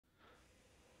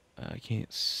I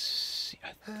can't see.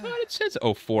 I thought it says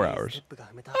 4 hours.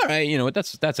 All right, you know what?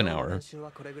 That's an hour.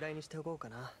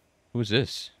 Who is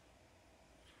this?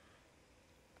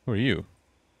 Who are you?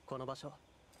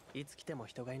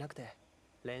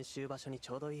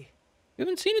 You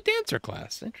haven't seen a dancer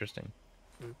class. Interesting.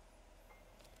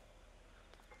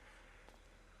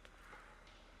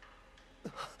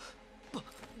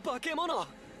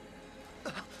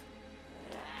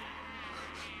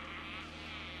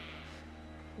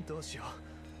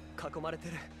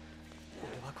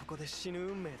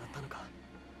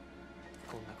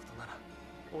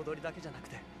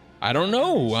 I don't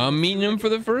know. I'm meeting him for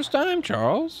the first time,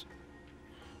 Charles.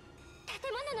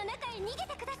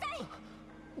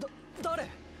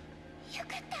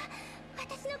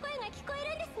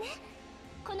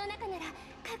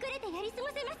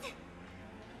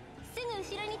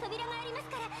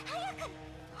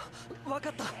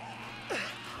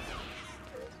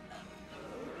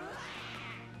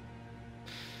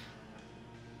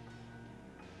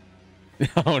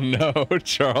 Oh no,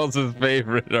 Charles's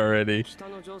favorite already.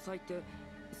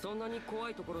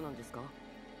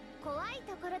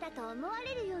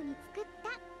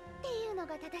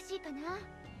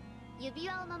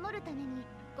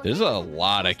 There's a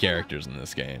lot of characters in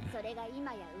this game.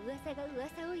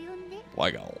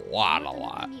 Like a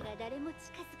lot.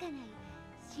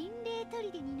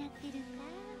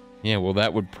 Yeah, well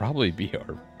that would probably be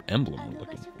our emblem we're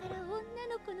looking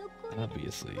for.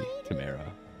 Obviously,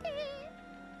 Tamara.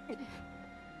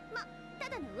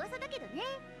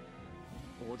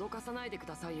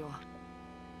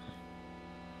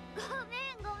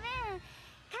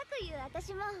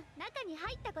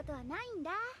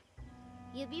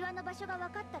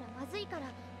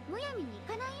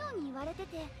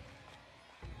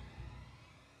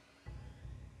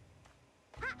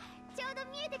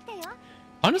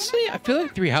 Honestly, I feel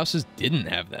like Three Houses didn't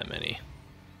have that many.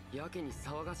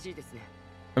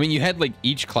 I mean, you had like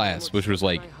each class, which was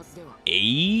like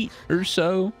 8 or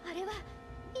so,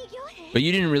 but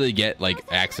you didn't really get like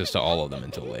access to all of them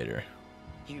until later.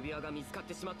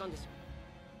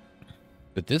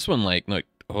 But this one, like,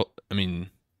 oh, I mean,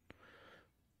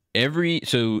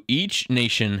 so each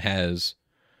nation has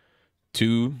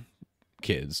 2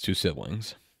 kids, 2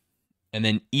 siblings, and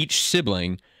then each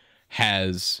sibling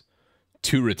has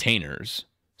 2 retainers.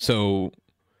 So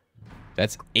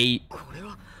that's 8,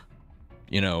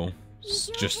 you know,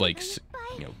 just like,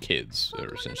 you know, kids that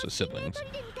are essentially siblings.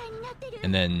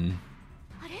 And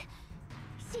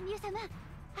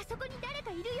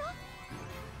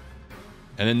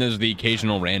then there's the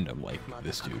occasional random, like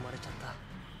this dude.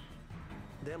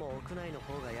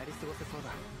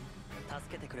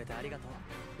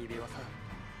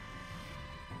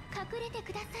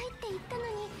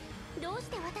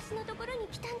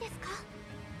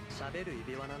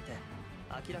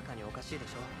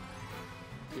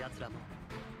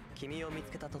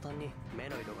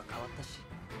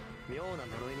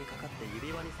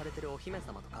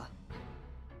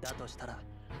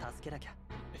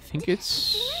 I think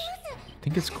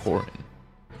it's Corin.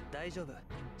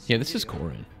 Yeah, this is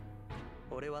Corin.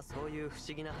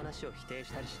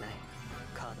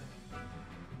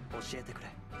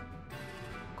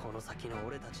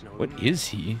 What is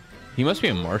he? He must be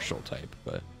a martial type,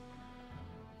 but...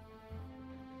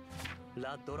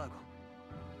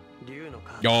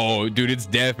 Oh, dude, it's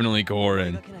definitely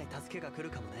Corin.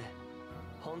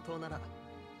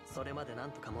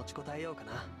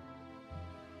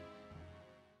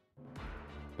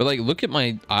 But like, look at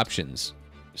my options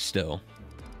still.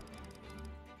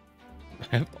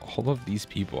 I have all of these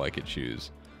people I could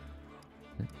choose.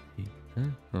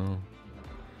 Oh.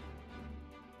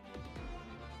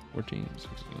 14,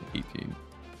 16, 18,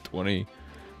 20,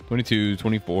 22,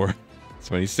 24,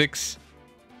 26,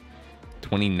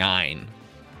 29.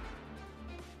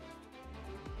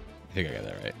 I think I got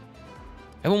that right.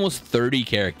 I have almost 30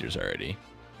 characters already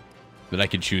that I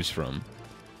could choose from.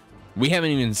 We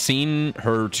haven't even seen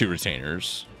her 2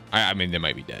 retainers. I mean, they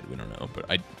might be dead. We don't know.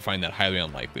 But I find that highly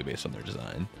unlikely based on their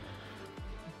design.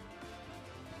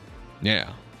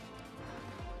 Yeah.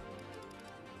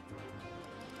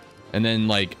 And then,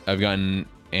 like, I've gotten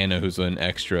Anna, who's an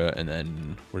extra. And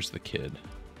then, where's the kid?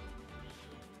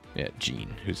 Yeah,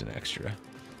 Jean, who's an extra.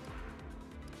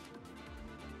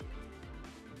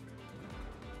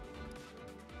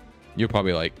 You're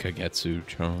probably like Kagetsu,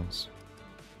 Charles.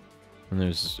 And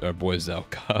there's our boy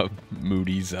Zelkov,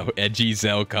 Moody Edgy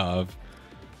Zelkov.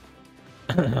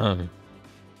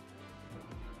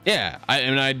 Yeah,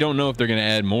 I don't know if they're gonna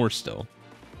add more still.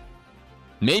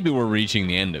 Maybe we're reaching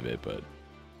the end of it, but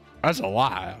that's a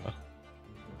lot.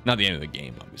 Not the end of the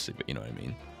game, obviously, but you know what I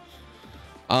mean.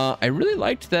 I really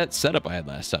liked that setup I had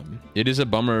last time. It is a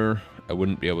bummer I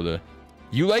wouldn't be able to.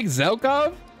 You like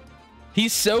Zelkov?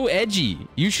 He's so edgy.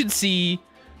 You should see.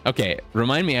 Okay,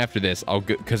 remind me after this. I'll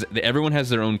go because everyone has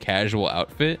their own casual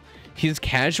outfit. His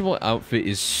casual outfit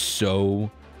is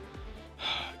so.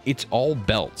 It's all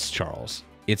belts, Charles.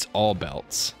 It's all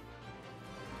belts.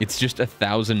 It's just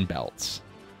 1,000 belts.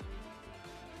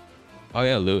 Oh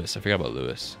yeah, Lewis. I forgot about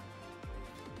Lewis.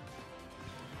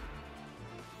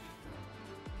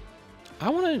 I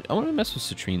wanna mess with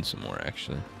Citrine some more,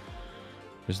 actually.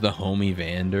 There's the homie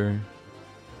Vander.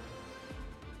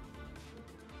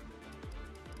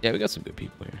 Yeah, we got some good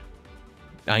people here.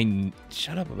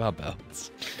 Shut up about belts.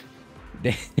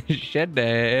 Shut the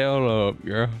hell up,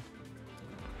 girl.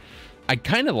 I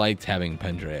kind of liked having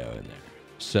Pendreo in there.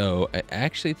 So I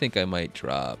actually think I might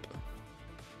drop.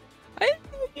 I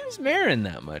didn't use Marin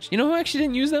that much. You know who actually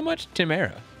didn't use that much?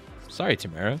 Tamara. Sorry,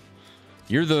 Tamara.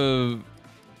 You're the...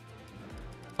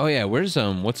 Oh yeah, where's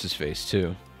what's his face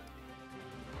too?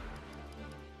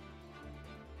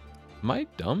 Am I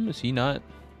dumb? Is he not?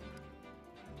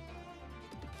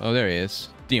 Oh, there he is.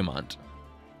 Diamant.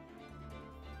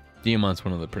 Diamant's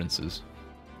one of the princes.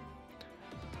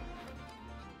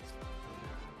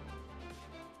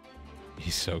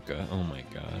 Hisoka. Oh my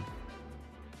god.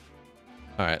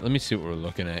 Alright, let me see what we're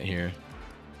looking at here.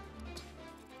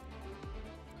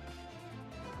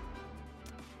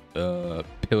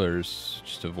 Pillars,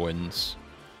 just avoidance.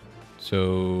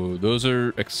 So those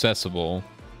are accessible.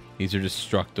 These are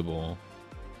destructible.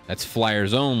 That's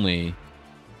flyers only.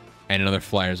 And another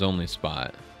flyers only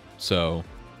spot. So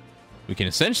we can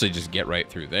essentially just get right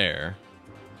through there.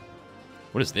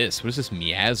 What is this? What is this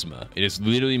miasma? It is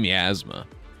literally miasma.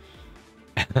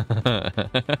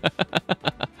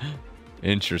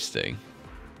 Interesting.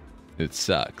 It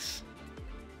sucks.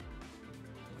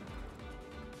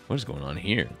 What is going on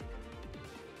here?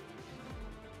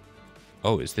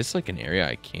 Oh, is this like an area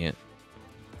I can't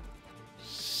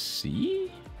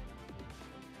see?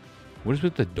 What is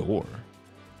with the door?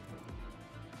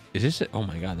 Is this it? Oh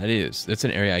my god, that's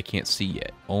an area I can't see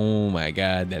yet. Oh my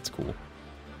god, that's cool.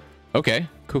 Okay,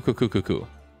 cool. Do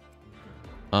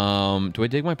I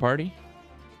dig my party?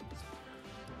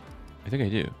 I think I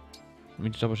do. Let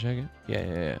me just double check it.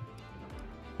 Yeah.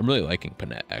 I'm really liking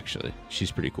Panette, actually.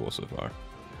 She's pretty cool so far.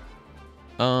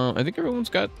 I think everyone's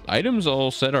got items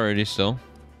all set already still.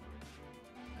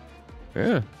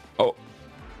 Yeah. Oh.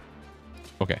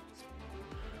 Okay.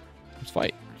 Let's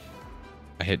fight.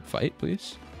 I hit fight,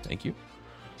 please. Thank you.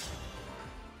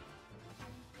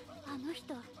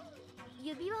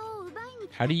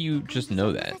 How do you just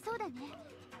know that?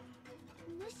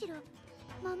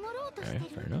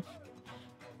 Alright, fair enough.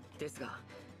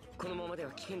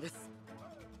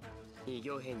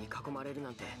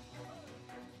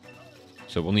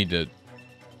 So we'll need to...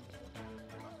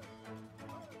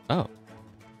 Oh.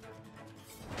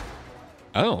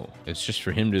 Oh, it's just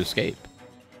for him to escape.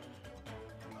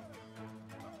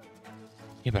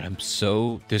 Yeah, but I'm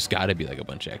so... There's got to be like a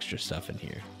bunch of extra stuff in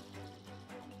here.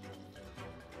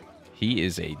 He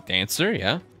is a dancer,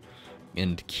 yeah?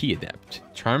 And key adept.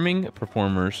 Charming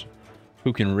performers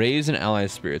who can raise an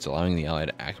ally's spirits, allowing the ally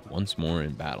to act once more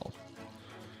in battle.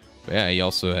 But yeah, he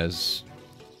also has...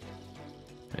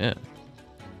 Yeah.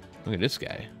 Look at this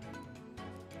guy.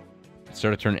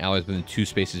 Start a turn, allies within 2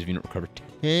 spaces of unit recover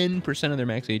 10% of their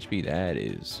max HP. That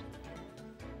is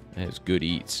good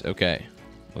eats. Okay.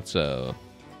 Let's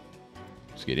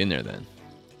get in there then.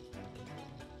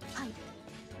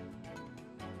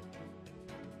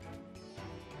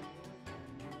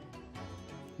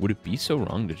 Would it be so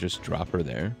wrong to just drop her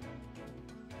there?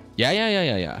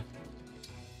 Yeah.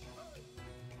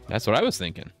 That's what I was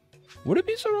thinking. Would it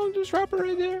be so wrong to just drop her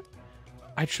right there?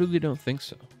 I truly don't think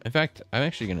so. In fact, I'm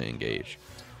actually going to engage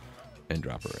and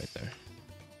drop her right there.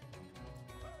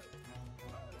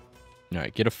 All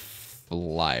right, get a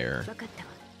flyer.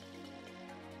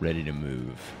 Ready to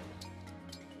move.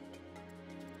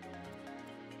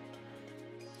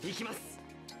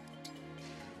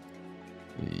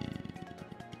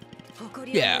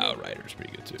 Yeah, Rider's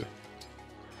pretty good too.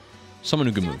 Someone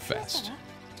who can move fast.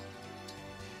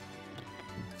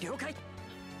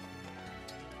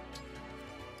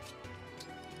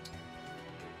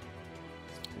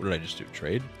 What did I just do?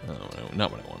 Trade? Oh, no,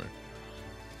 not what I wanted.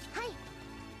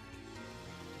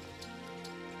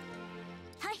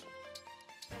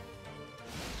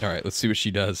 All right, let's see what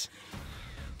she does.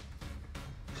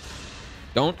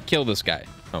 Don't kill this guy.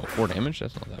 Oh, 4 damage?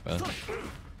 That's not that bad.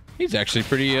 He's actually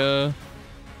pretty gone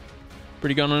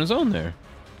on his own there.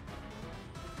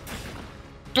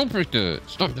 Don't break that.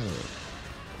 Stop that.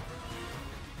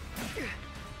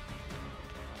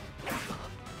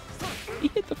 He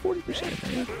hit the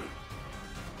 40%, man.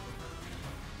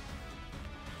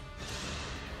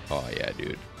 Oh, yeah,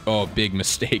 dude. Oh, big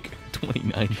mistake.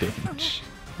 29 damage.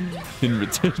 In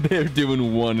return, they're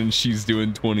doing 1 and she's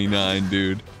doing 29,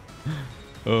 dude.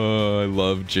 Oh, I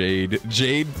love Jade.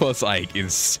 Jade plus Ike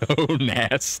is so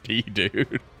nasty,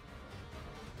 dude.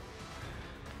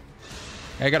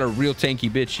 I got a real tanky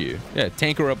bitch here. Yeah,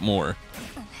 tank her up more.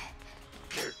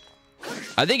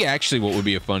 I think actually what would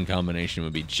be a fun combination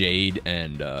would be Jade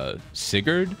and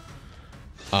Sigurd.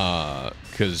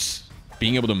 Because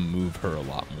being able to move her a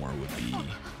lot more would be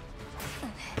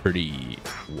pretty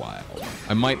wild.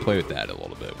 I might play with that a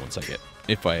little bit once I get...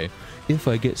 If I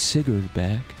get Sigurd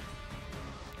back.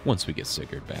 Once we get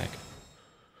Sigurd back.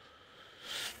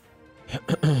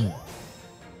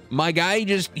 My guy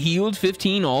just healed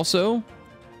 15 also.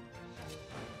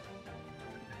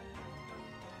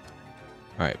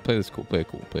 Alright, play this cool, play it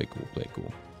cool, play it cool, play it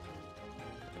cool.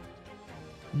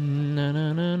 Na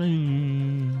na na na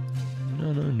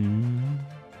na na na.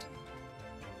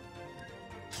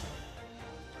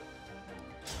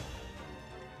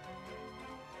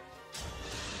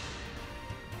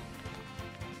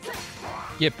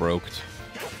 Get broked.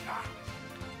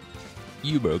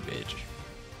 You broke, bitch.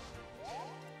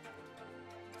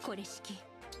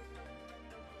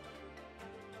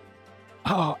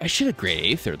 Oh, I should have Great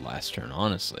Aethered last turn,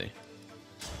 honestly.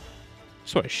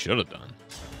 That's what I should have done.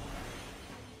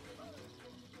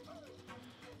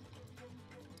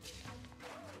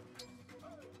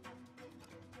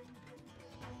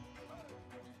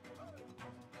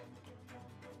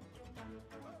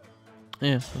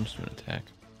 Yeah, I'm just gonna attack.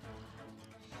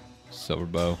 Silver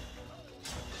bow.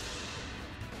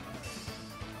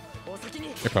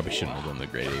 I probably shouldn't have done the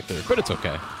Great Aether, but it's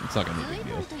okay. It's not gonna be a big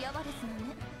deal.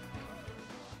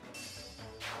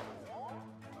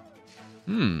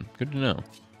 Good to know.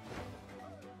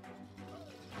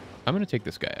 I'm gonna take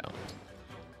this guy out.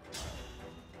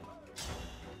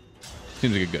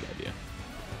 Seems like a good idea.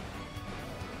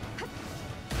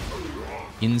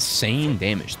 Insane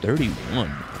damage,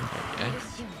 31. Okay.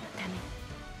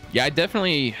 Yeah, I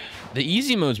definitely... The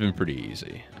easy mode's been pretty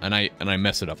easy, and I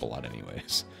mess it up a lot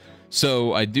anyways.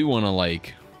 So I do want to,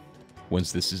 like,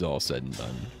 once this is all said and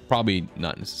done, probably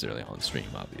not necessarily on stream,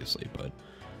 obviously, but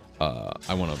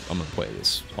I'm gonna play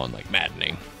this on like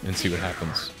maddening and see what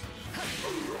happens.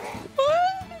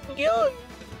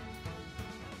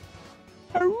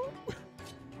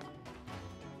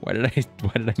 Why did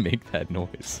I make that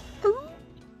noise?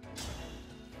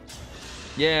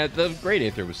 Yeah, the Great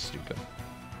Aether was stupid.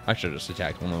 I should have just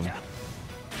attacked one of them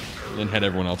and had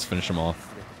everyone else finish them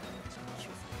off.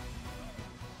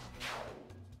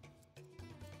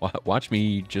 Watch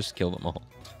me just kill them all.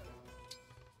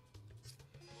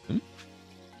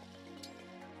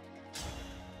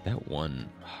 That one...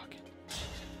 Oh,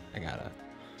 I gotta...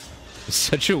 It's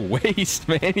such a waste,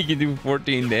 man. You can do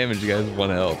 14 damage, you guys, 1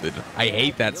 health. I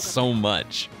hate that so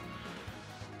much.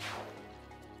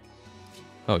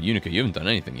 Oh, Unica, you haven't done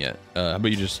anything yet. How about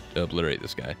you just obliterate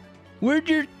this guy? Where'd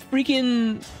your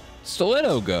freaking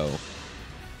stiletto go?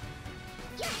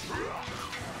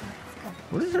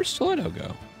 Where did her stiletto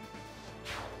go?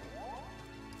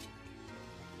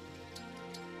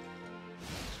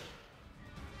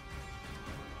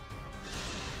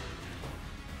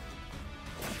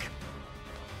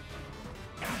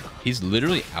 He's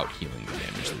literally out healing the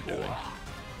damage they're doing.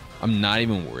 I'm not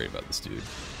even worried about this dude.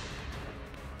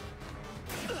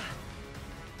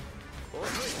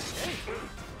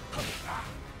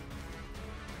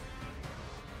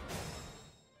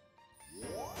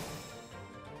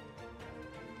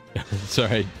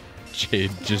 Sorry,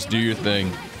 Jade, just do your thing.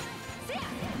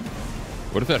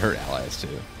 What if that hurt allies too?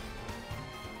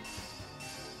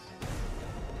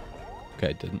 Okay,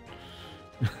 it didn't.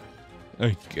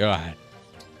 Oh god.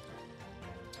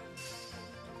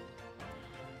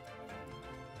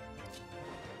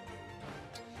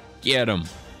 Get him.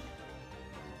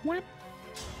 Whip.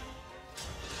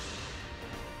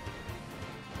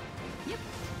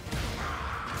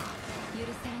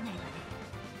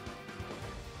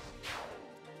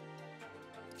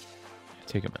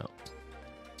 Take him out.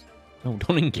 No,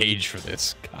 don't engage for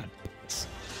this. God bless.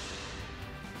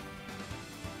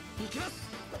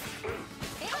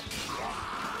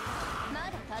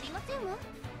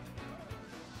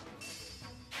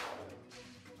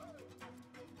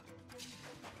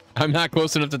 I'm not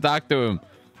close enough to talk to him.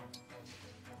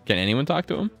 Can anyone talk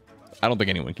to him? I don't think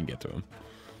anyone can get to him.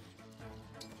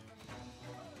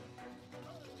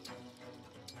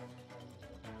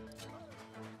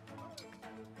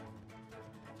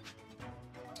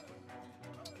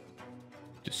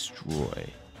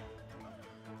 Destroy.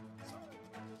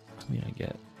 I mean, I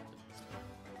get.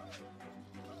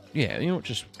 Yeah, you know what?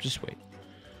 Just wait.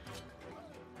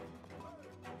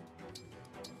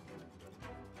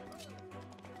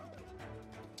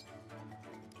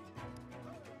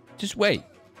 Just wait.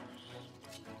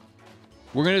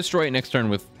 We're gonna destroy it next turn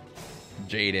with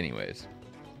Jade, anyways.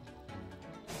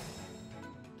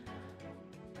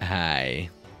 Hi,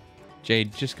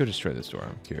 Jade. Just go destroy this door.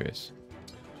 I'm curious.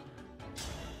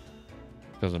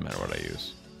 Doesn't matter what I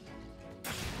use.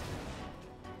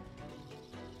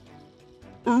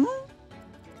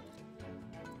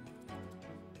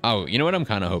 Oh, you know what I'm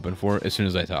kind of hoping for? As soon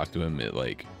as I talk to him, it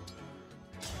like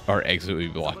our exit will be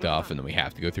blocked off, and then we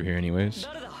have to go through here anyways.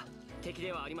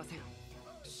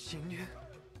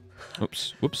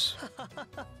 Oops, whoops.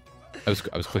 I was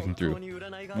clicking through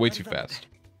way too fast.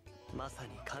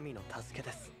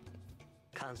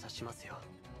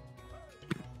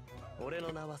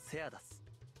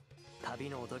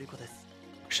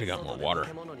 Should have got more water.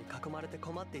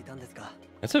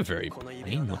 That's a very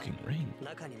plain looking ring.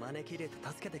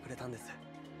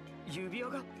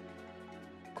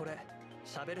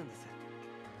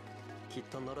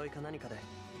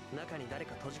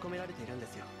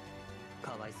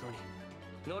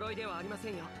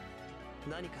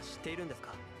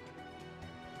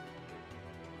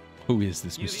 Who is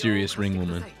this mysterious ring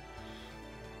woman?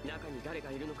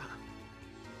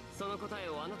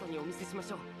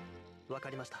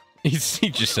 He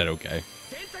just said okay.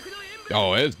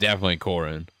 Oh, it's definitely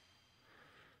Corin.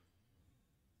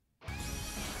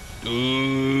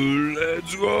 Ooh,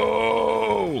 let's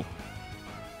go!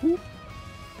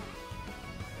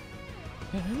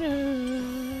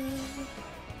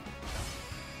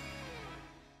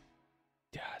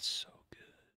 That's so good.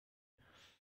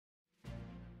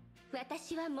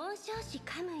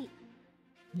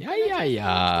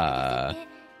 Yeah.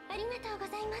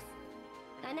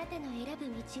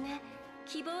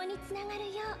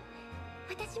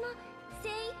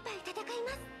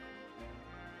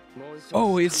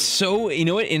 Oh, it's so, you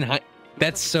know what?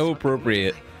 That's so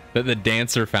appropriate that the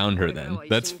dancer found her then.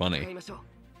 That's funny.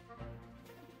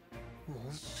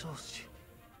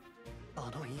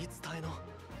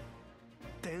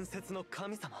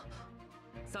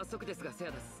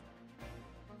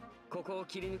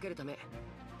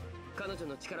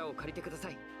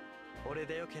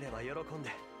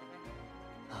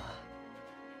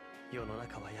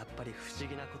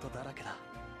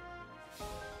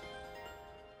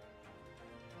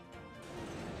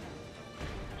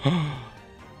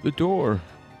 The door.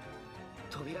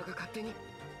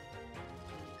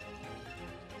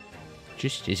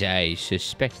 Just as I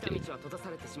suspected.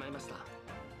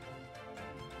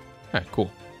 Ah,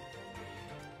 cool.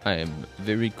 I am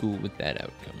very cool with that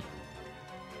outcome.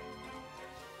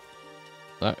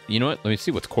 You know what? Let me see.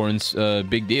 What's Corin's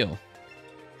big deal?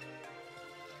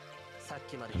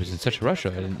 I was in such a rush, I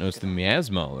didn't notice the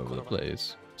miasma all over the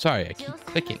place. Sorry, I keep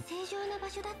clicking.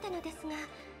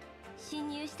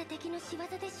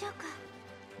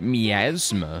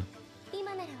 Miasma?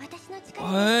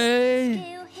 What?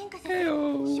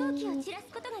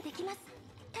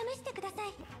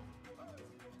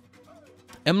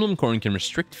 Emblem Corin can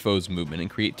restrict foes' movement and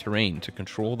create terrain to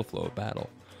control the flow of battle.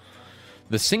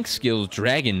 The sync skill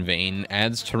Dragon Vein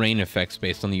adds terrain effects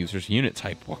based on the user's unit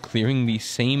type while clearing the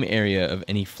same area of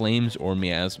any flames or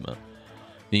miasma.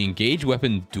 The engaged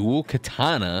weapon Dual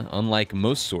Katana, unlike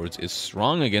most swords, is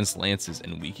strong against lances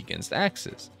and weak against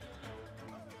axes.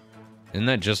 Isn't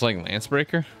that just like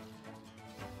Lancebreaker?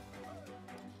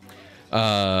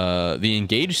 The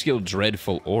engaged skill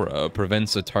Dreadful Aura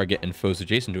prevents a target and foes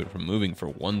adjacent to it from moving for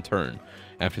 1 turn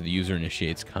after the user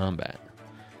initiates combat.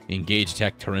 The engaged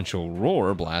attack Torrential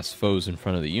Roar blasts foes in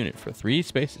front of the unit for 3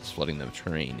 spaces, flooding the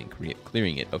terrain and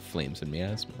clearing it of flames and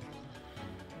miasma.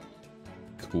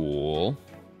 Cool.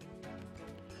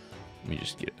 Let me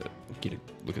just get a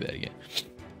look at that again.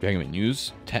 Dragon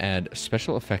use to add a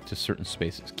special effect to certain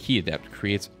spaces. Key Adapt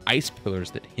creates ice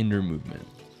pillars that hinder movement.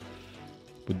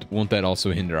 Won't that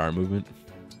also hinder our movement?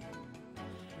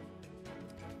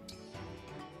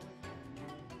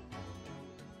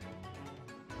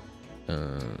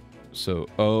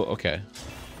 Oh, okay.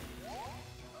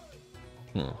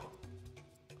 Huh.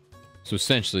 So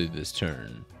essentially this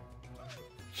turn,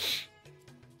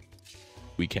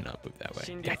 we cannot move that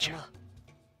way. Gotcha.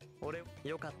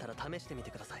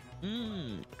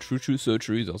 True, so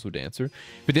true. He's also a dancer.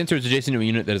 If a dancer is adjacent to a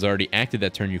unit that has already acted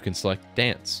that turn, you can select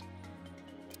dance.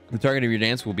 The target of your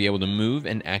dance will be able to move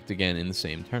and act again in the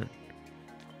same turn.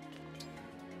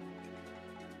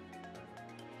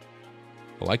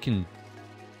 Oh, I can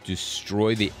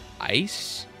destroy the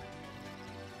ice?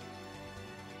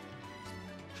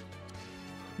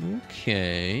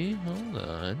 Okay, hold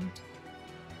on.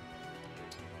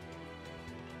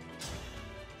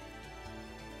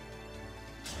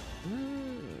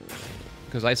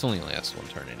 Because ice only lasts one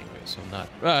turn anyway, so I'm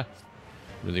not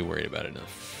really worried about it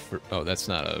enough. Oh, that's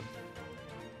not a...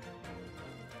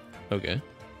 Okay.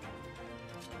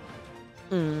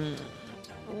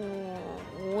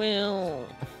 Well...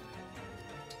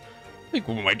 I think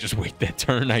we might just wait that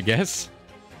turn, I guess.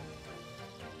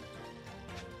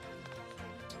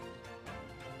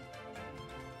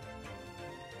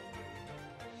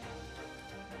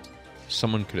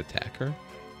 Someone could attack her?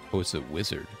 Oh, it's a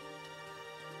wizard.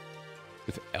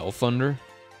 With Elf Thunder?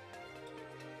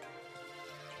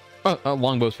 Oh,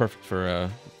 longbow's perfect for,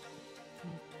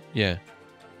 yeah.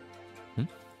 I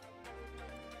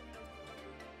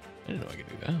didn't know I could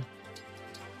do that.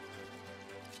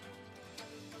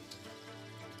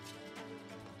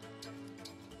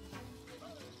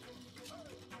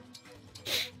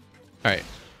 Alright.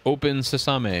 Open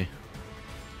Sasame.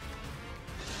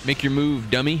 Make your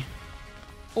move, dummy.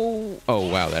 Oh,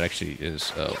 wow, that actually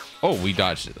is... oh, we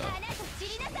dodged it, though.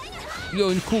 Yo,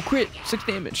 and cool crit. 6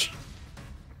 damage.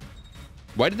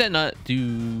 Why did that not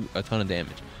do a ton of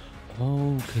damage?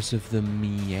 Oh, because of the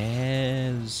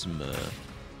miasma.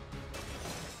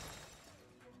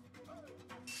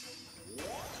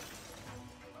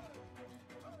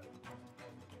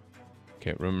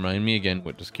 Okay, remind me again,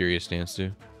 what does Curious Stance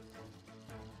do?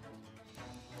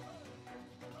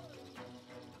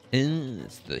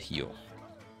 It's the heal.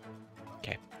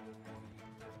 Okay.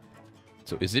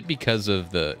 So is it because of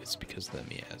the... It's because of the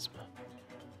miasma.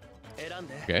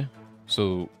 Okay.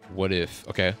 So what if...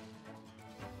 Okay.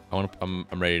 I'm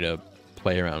ready to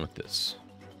play around with this.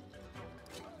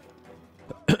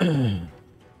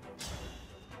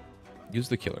 Use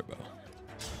the killer bow.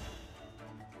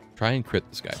 Try and crit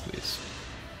this guy, please.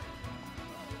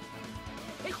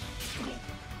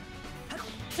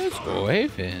 Let's go. Hey,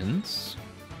 Vince.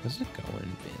 How's it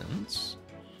going, Vince?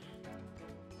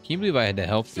 Can you believe I had to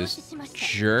help this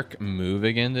jerk move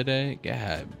again today?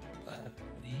 God,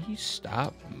 did he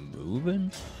stop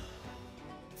moving?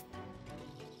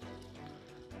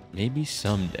 Maybe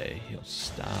someday he'll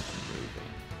stop moving.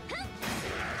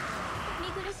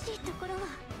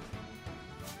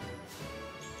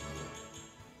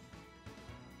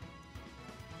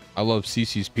 I love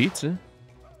Cece's Pizza.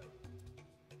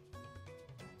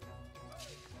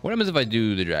 What happens if I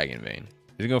do the Dragon Vein?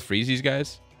 Is it gonna freeze these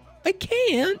guys? I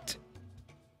can't.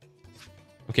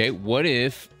 Okay, what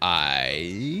if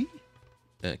I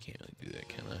can't really do that,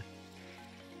 can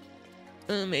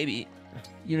I? Maybe.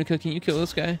 Unica, can you kill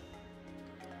this guy?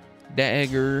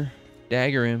 Dagger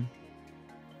him.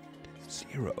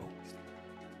 0.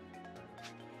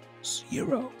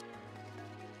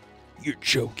 You're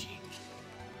joking.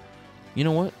 You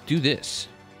know what? Do this.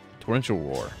 Torrential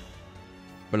Roar.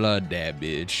 Blood that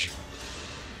bitch.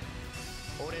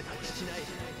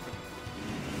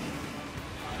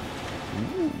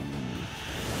 Ooh.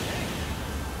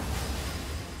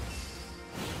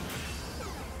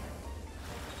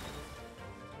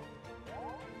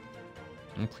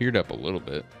 I'm cleared up a little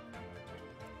bit.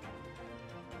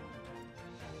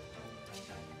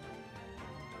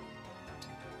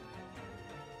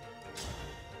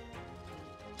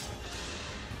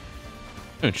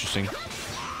 Interesting.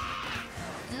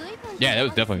 Yeah, that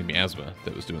was definitely miasma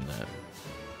that was doing that.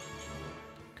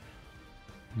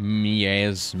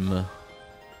 Miasma.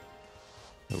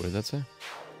 Oh, what did that say?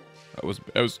 I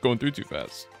was going through too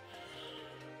fast.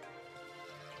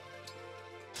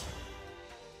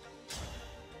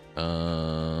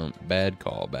 Bad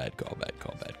call.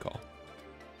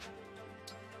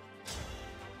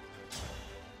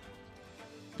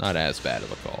 Not as bad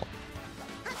of a call.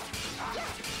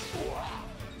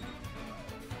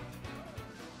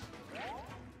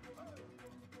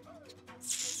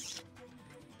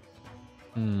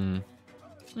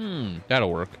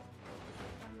 That'll work.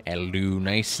 That'll do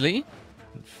nicely.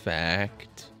 In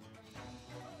fact...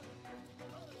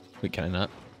 Wait, can I not?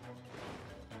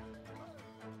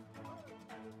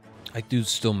 Like, dude's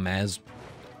still mazzed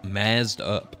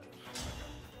up.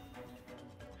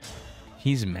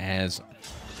 He's mazz.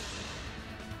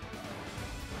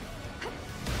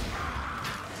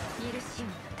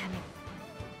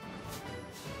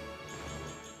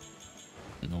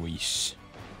 Nice.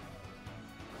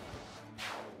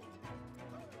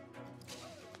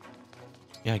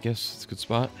 Yeah, I guess it's a good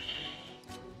spot.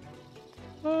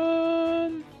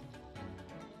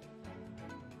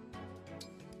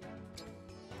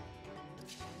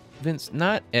 Vince,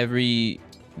 not every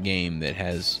game that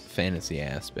has fantasy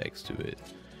aspects to it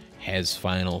has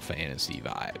Final Fantasy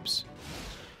vibes.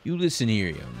 You listen here,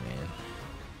 young man.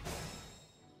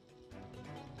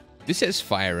 This has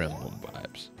Fire Emblem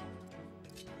vibes.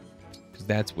 Because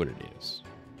that's what it is.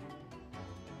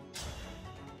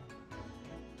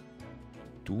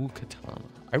 Dual katana.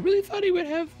 I really thought he would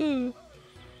have the...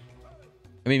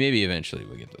 I mean, maybe eventually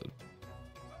we'll get the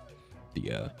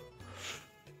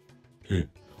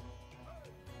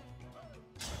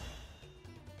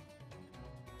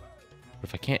But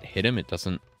if I can't hit him, it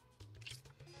doesn't...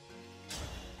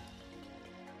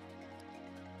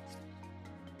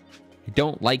 I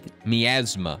don't like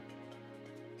miasma.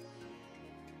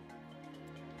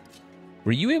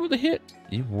 Were you able to hit?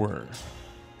 You were.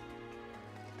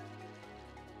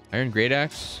 Iron Great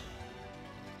Axe?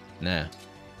 Nah.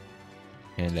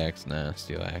 Hand Axe? Nah.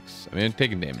 Steel Axe? I mean, I'm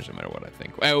taking damage no matter what, I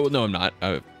think. Oh, no, I'm not.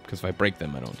 Because if I break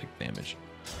them, I don't take damage.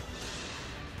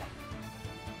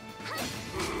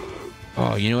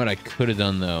 Oh, you know what I could have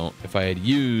done, though? If I had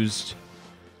used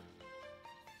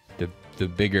the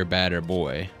bigger, badder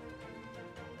boy.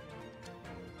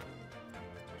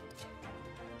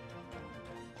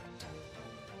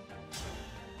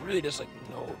 Really just, like,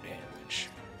 no damage.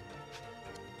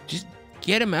 Just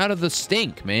get him out of the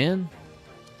stink, man.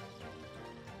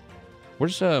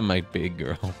 Where's my big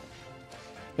girl?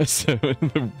 That's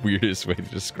the weirdest way to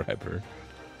describe her.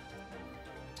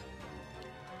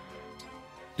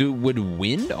 Would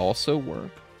wind also work?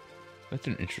 That's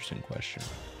an interesting question.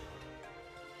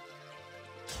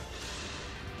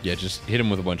 Yeah, just hit him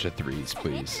with a bunch of threes,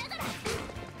 please.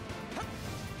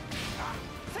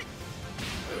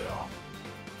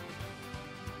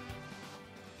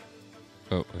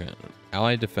 Oh, okay.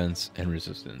 Allied defense and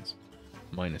resistance,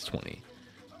 -20.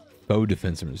 Foe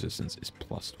defense and resistance is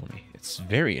 +20. It's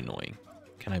very annoying.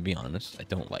 Can I be honest? I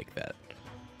don't like that.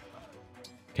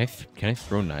 Can I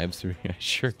throw knives through here? I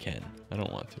sure can. I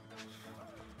don't want to.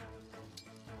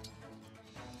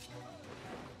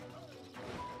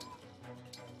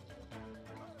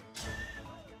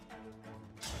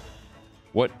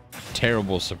 What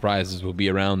terrible surprises will be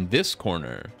around this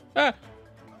corner? Ah!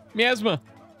 Miasma!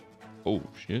 Oh,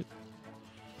 shit.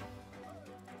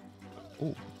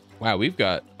 Oh, wow, we've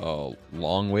got a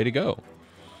long way to go.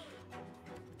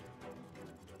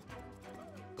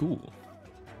 Cool.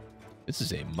 This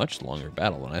is a much longer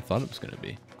battle than I thought it was going to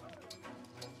be.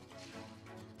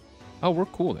 Oh, we're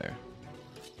cool there.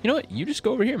 You know what? You just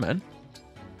go over here, man.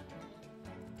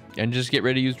 And just get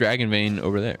ready to use Dragon Vein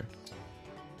over there.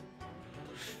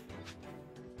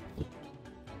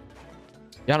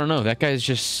 Yeah, I don't know. That guy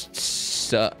just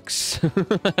sucks.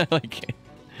 Like,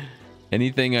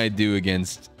 anything I do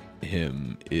against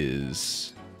him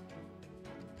is...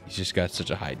 He's just got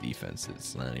such a high defense.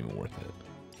 It's not even worth it.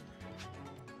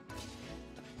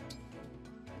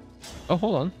 Oh,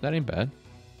 hold on. That ain't bad.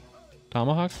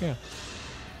 Tomahawk? Yeah.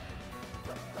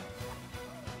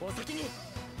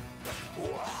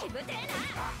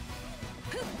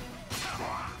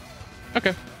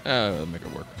 Okay. Make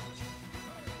it work.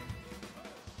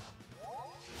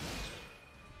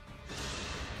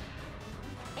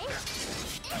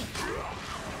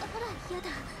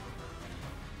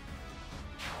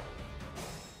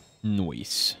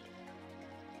 Nice.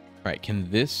 Alright, can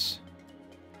this...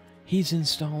 He's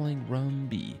installing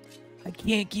Rumby. I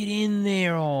can't get in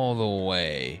there all the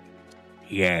way.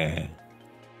 Yeah.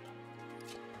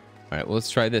 Alright, well,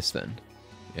 let's try this then.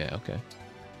 Yeah, okay.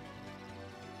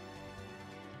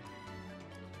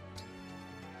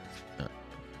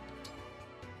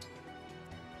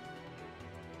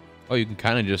 Oh, you can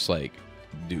kind of just, like,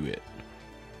 do it.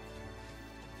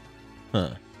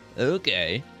 Huh.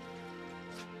 Okay.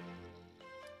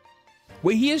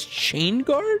 Wait, he has chain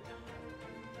guard?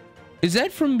 Is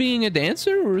that from being a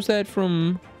dancer, or is that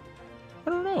from... I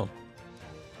don't know.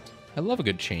 I love a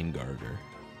good chain garter.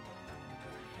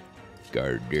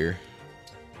 Garter.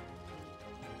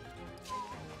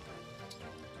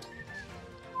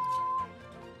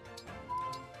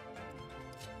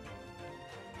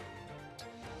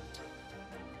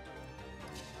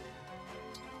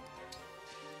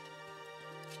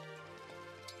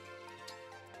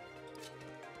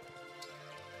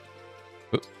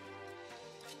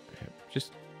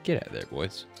 Just get out of there,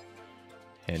 boys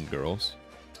and girls.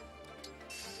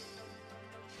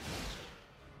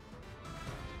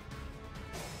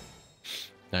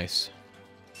 Nice.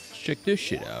 Let's check this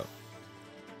shit out.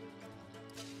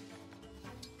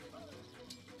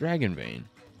 Dragon Vein.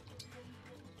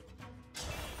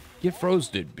 Get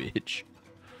frosted, bitch.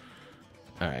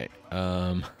 Alright,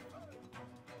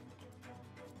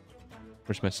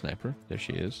 where's my sniper? There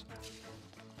she is.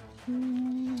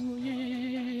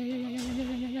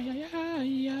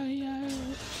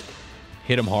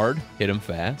 Hit him hard, hit him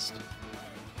fast.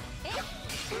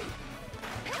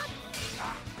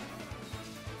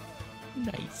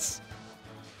 Nice.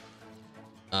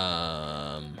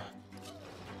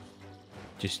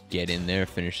 Just get in there,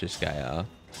 finish this guy off.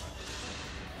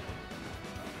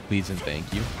 Please and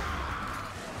thank you.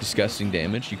 Disgusting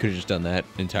damage. You could have just done that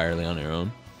entirely on your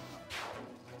own.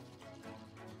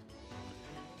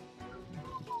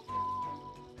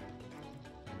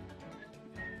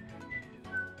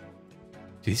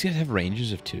 Do these guys have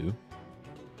ranges of 2?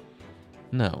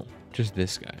 No, just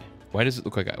this guy. Why does it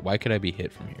look like why could I be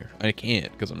hit from here? I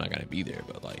can't because I'm not going to be there,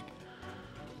 but like,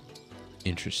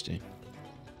 interesting.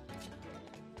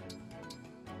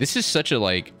 This is such a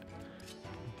like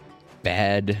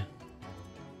bad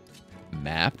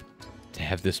map to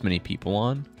have this many people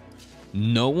on.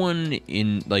 No one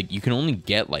in, like, you can only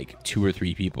get like 2 or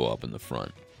 3 people up in the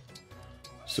front.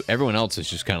 So everyone else is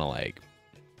just kind of like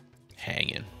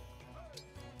hanging.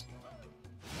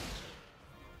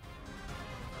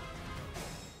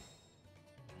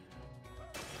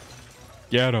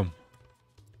 Get him.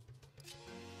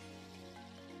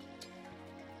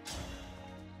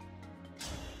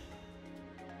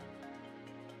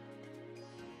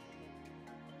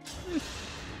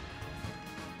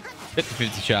 Hit the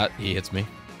 50 shot. He hits me.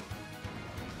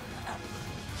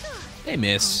 Hey,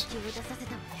 miss.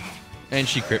 And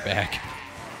she crit back.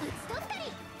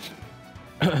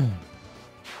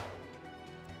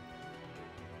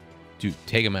 Dude,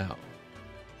 take him out.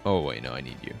 Oh, wait, no, I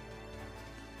need you.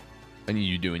 I need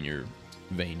you doing your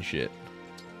vein shit.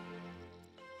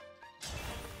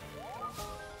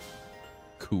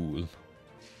 Cool.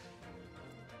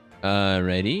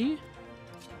 Ready?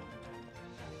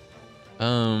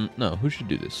 No, who should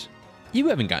do this? You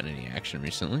haven't gotten any action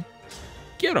recently.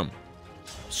 Get him.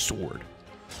 Sword.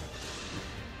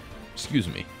 Excuse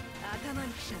me.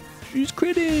 She's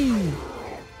critting.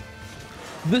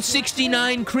 The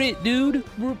 69 crit, dude.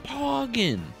 We're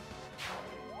pogging.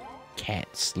 Cat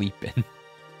sleeping.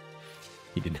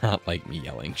 He did not like me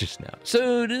yelling just now.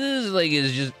 So this is like,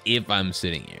 is just if I'm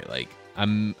sitting here, like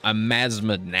I'm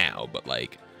Masma'd now, but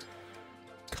like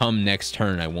come next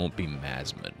turn I won't be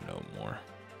Masma'd no more.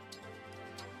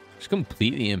 It's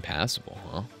completely impassable,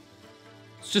 huh?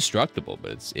 It's destructible,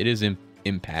 but it is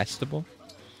impassable.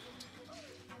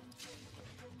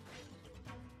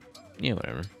 Yeah,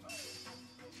 whatever.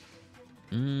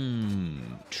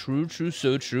 True,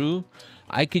 so true.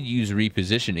 I could use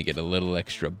reposition to get a little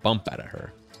extra bump out of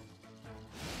her.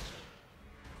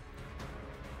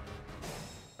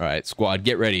 All right, squad,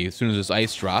 get ready. As soon as this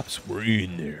ice drops, we're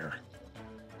in there.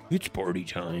 It's party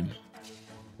time.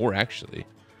 Or actually,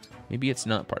 maybe it's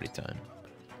not party time.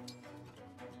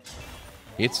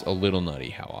 It's a little nutty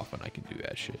how often I can do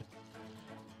that shit.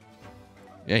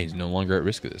 Yeah, he's no longer at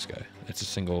risk of this guy. That's a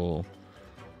single...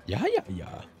 Yeah.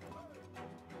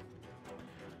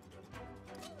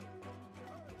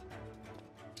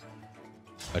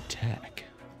 Attack.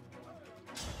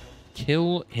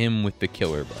 Kill him with the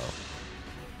killer bow.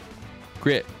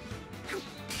 Crit.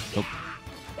 Nope.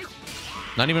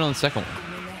 Not even on the second one.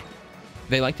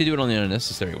 They like to do it on the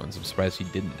unnecessary ones. I'm surprised he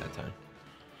didn't that time.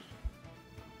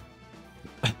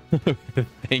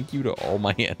 Thank you to all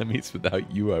my enemies.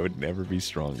 Without you, I would never be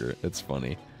stronger. That's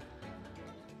funny.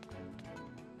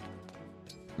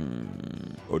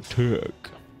 Attack.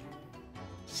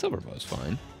 Silver bow's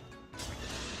fine.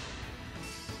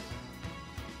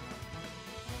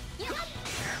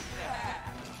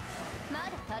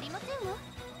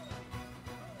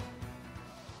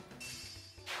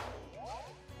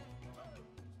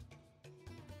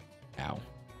 Ow.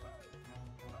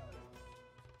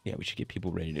 Yeah, we should get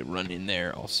people ready to run in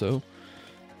there also.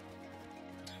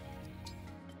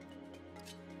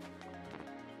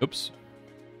 Oops.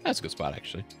 That's a good spot,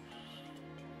 actually.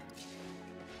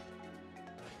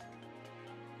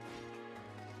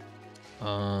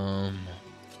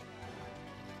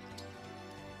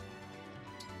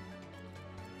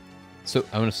 So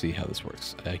I want to see how this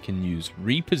works. I can use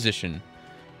reposition,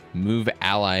 move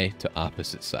ally to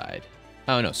opposite side.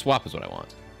 Oh no, swap is what I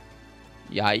want.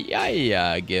 Yeah.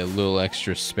 Get a little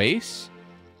extra space.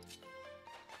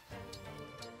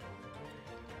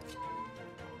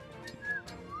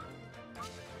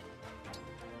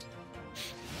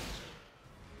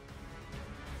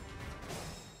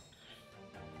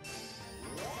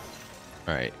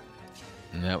 All right,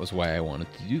 and that was why I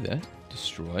wanted to do that.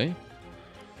 Destroy.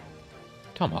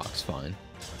 Tomahawk's fine.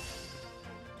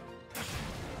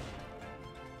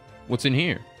 What's in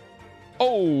here?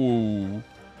 Oh,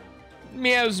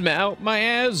 miasma out my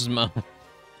asthma. All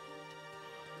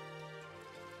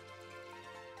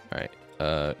right,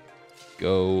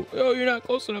 go. Oh, you're not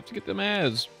close enough to get the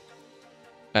Maz.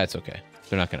 That's okay.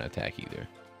 They're not gonna attack either.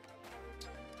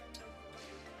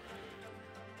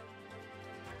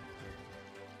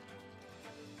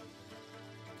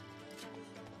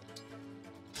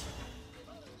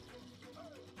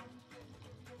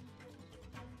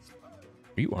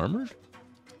 Are you armored? Is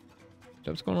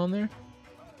that what's going on there?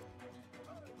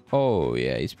 Oh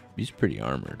yeah, he's pretty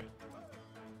armored.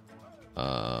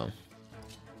 Huh.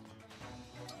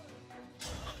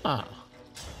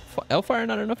 Hellfire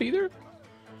not enough either?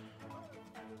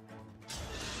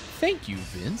 Thank you,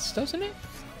 Vince, doesn't it?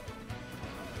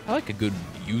 I like a good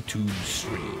YouTube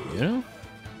stream, you know?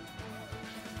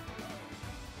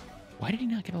 Why did he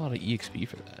not get a lot of EXP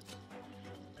for that?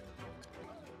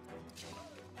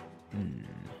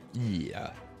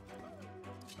 Yeah.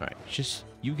 Alright, just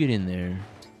you get in there.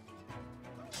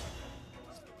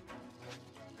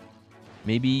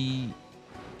 Maybe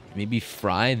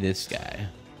fry this guy.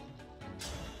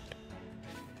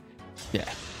 Yeah. I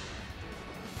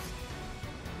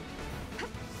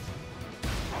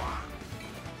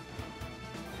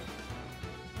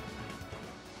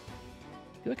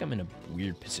feel like I'm in a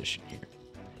weird position here.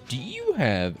 Do you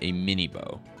have a mini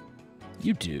bow?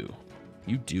 You do.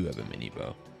 You do have a mini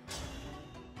bow.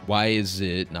 Why is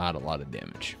it not a lot of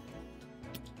damage?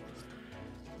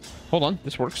 Hold on,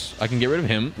 this works. I can get rid of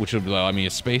him, which will allow me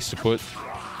a space to put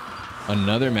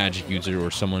another magic user or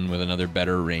someone with another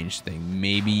better range thing.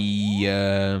 Maybe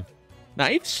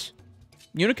knives?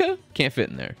 Unica? Can't fit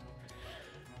in there.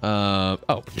 Oh,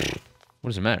 what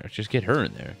does it matter? Just get her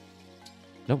in there.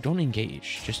 No, don't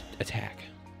engage. Just attack.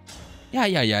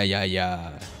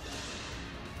 Yeah.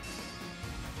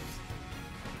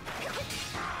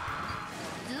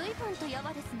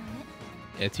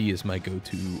 Etty is my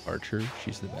go-to archer.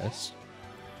 She's the best.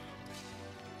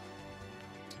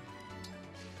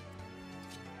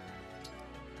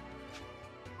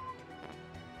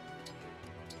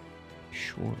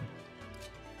 Sure.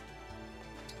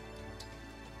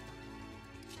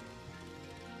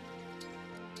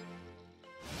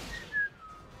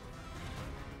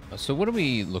 So what are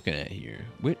we looking at here?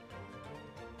 What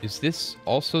is this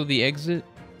also the exit?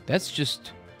 That's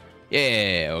just...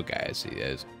 Yeah, okay, I see.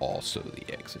 That is also the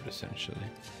exit, essentially.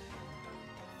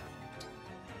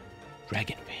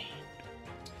 Dragon Vein.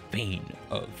 Vein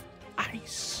of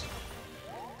Ice.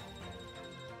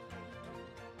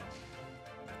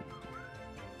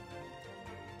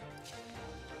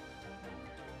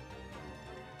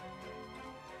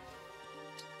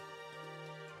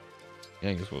 Yeah,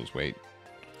 I guess we'll just wait.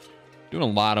 Doing a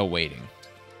lot of waiting.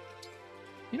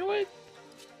 You know what?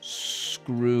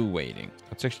 Screw waiting.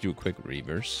 Let's actually do a quick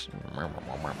reverse.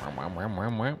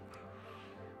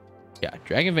 Yeah,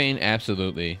 Dragon Vein,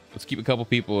 absolutely. Let's keep a couple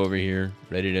people over here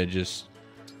ready to just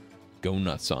go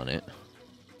nuts on it.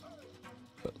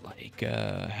 But like,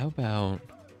 how about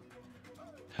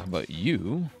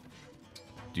you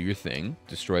do your thing,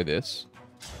 destroy this.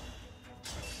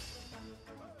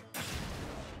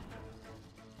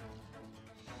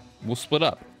 We'll split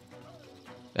up.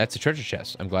 That's a treasure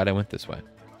chest. I'm glad I went this way.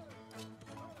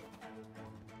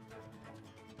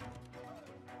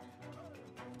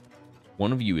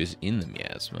 One of you is in the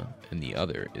miasma, and the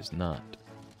other is not.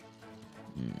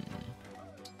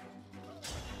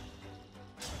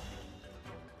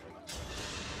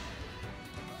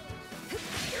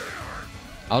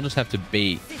 I'll just have to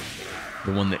bait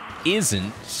the one that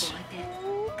isn't.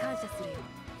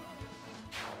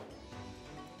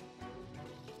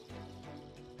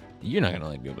 You're not gonna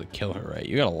like be able to kill her, right?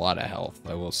 You got a lot of health,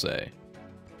 I will say.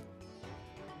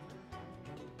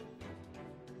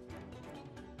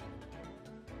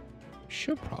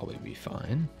 She'll probably be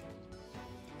fine.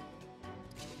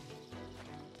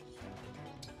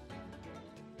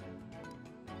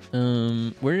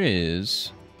 Where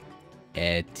is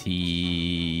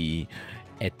Etty?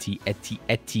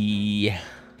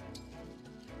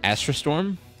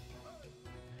 Astrostorm?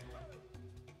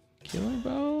 Killer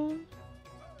bow?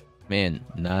 Man,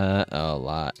 not a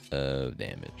lot of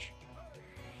damage.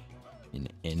 In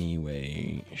any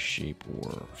way, shape,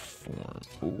 or form.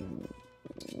 Ooh.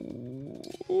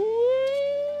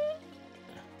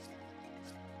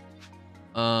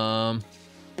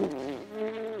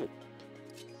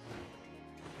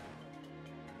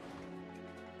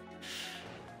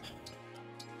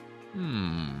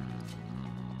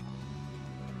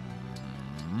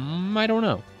 I don't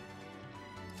know.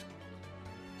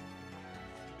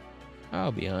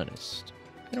 I'll be honest.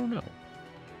 I don't know.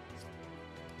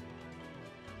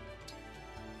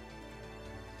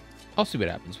 I'll see what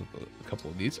happens with a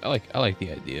couple of these. I like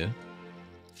the idea.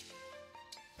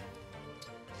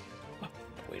 Oh,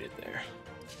 I waited there.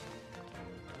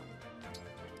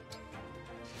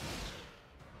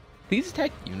 Please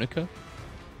attack Unica.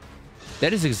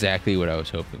 That is exactly what I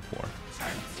was hoping for.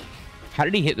 How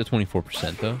did he hit the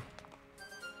 24% though?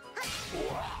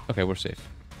 Okay, we're safe.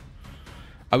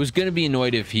 I was gonna be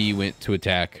annoyed if he went to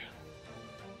attack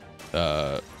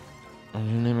What's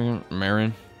your name again?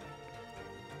 Marin.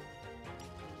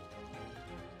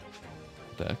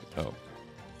 What the heck? Oh.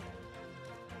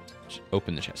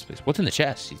 Open the chest, please. What's in the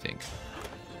chest, you think?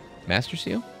 Master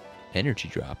Seal? Energy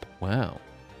drop. Wow.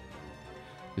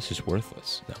 This is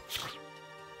worthless. No.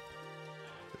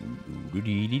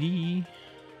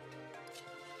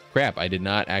 Crap, I did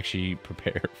not actually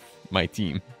prepare my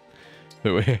team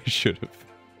the way I should have.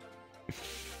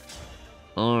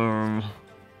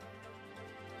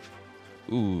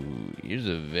 Ooh, here's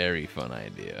a very fun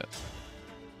idea.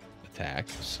 Attack.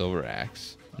 Silver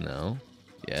axe. No.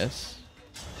 Yes.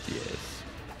 Yes.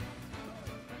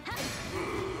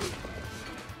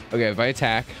 Okay, if I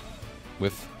attack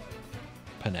with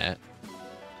Panette,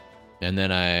 and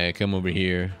then I come over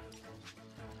here,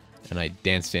 and I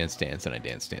dance, and I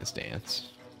dance.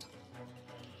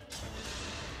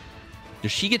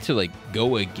 Does she get to, like,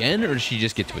 go again, or does she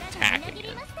just get to attack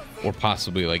again? Or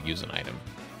possibly, like, use an item?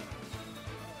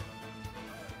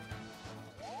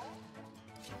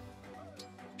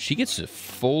 She gets to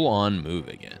full-on move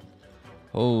again.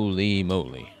 Holy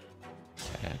moly.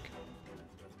 Attack.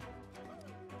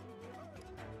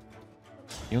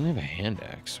 You only have a hand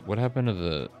axe. What happened to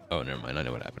the... Oh, never mind. I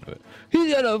know what happened to it.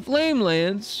 He got a flame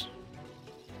lance!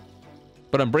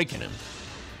 But I'm breaking him.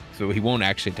 So he won't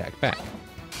actually attack back.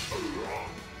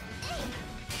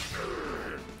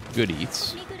 Good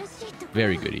eats.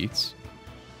 Very good eats.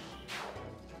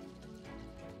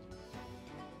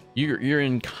 You're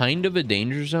in kind of a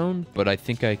danger zone, but I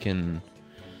think I can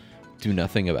do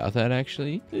nothing about that,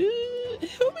 actually.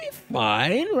 He'll be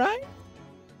fine, right?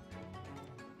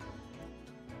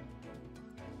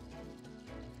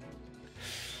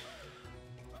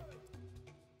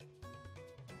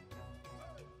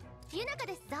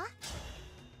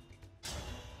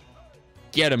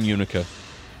 Get him, Unica.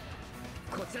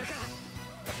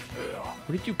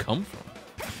 Where did you come from?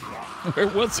 Where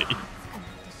was he?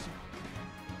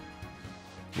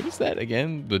 What is that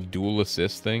again? The dual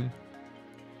assist thing?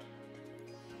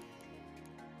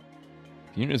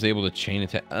 Unit is able to chain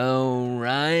attack. Oh,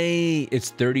 right.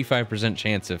 It's 35%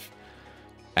 chance of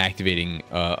activating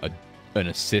an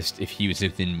assist if he was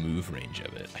within move range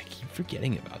of it. I keep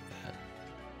forgetting about that.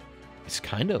 It's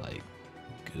kind of like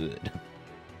good.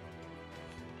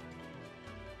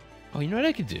 Oh, you know what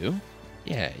I could do?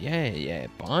 Yeah.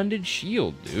 Bonded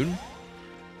shield, dude.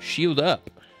 Shield up.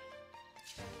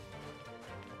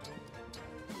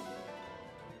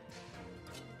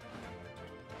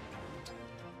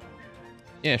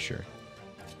 Yeah, sure.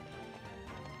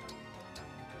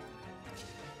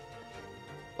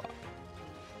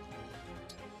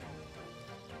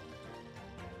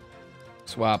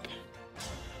 Swap.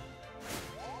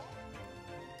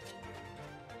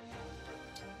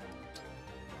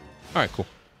 All right, cool.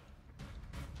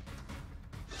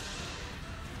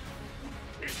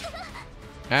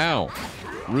 Ow.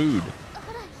 Rude.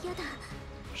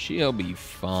 She'll be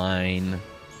fine.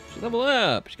 She'll level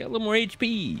up. She's got a little more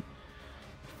HP.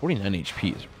 49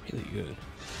 HP is really good.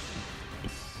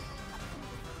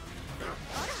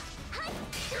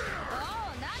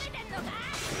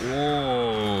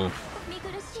 Whoa.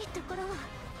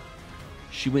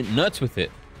 She went nuts with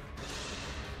it.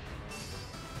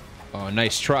 Oh,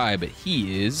 nice try, but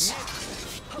he is...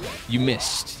 You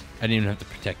missed. I didn't even have to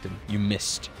protect him. You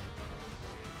missed.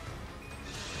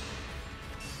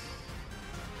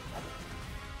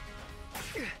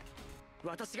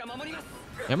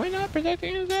 Am I not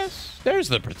protecting his ass? There's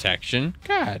the protection.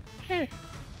 God. Hey.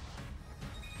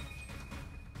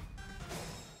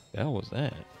 The hell was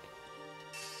that?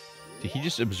 Did he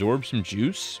just absorb some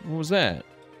juice? What was that?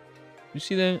 You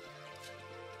see that?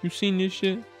 You seen this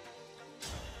shit?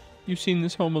 You seen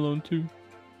this Home Alone 2?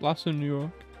 Lost in New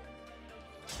York.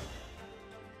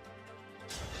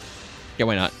 Yeah,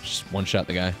 why not? Just one shot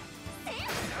the guy.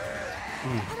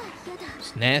 Ooh.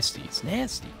 It's nasty. It's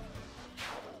nasty.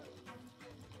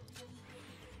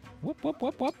 Whoop.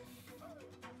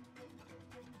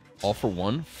 All for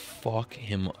one? Fuck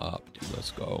him up, dude.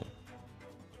 Let's go.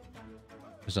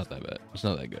 It's not that bad. It's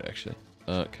not that good, actually.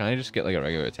 Can I just get, like, a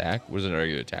regular attack? What does a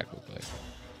regular attack look like?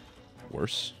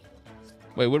 Worse?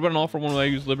 Wait, what about an all for one when I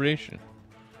use Liberation?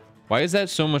 Why is that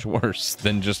so much worse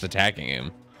than just attacking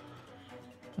him?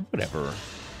 Whatever.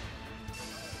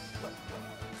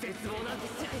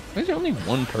 Why is there only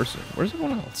one person? Where's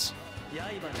everyone else?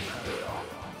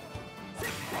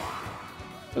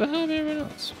 Where the hell is everyone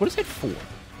else? What is that for?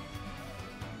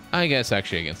 I guess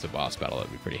actually against a boss battle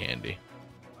that'd be pretty handy.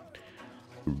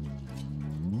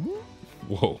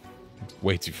 Whoa.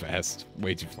 Way too fast.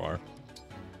 Way too far.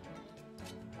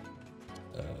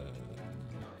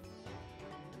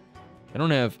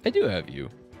 I do have you.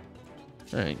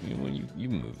 All right, you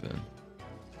move then.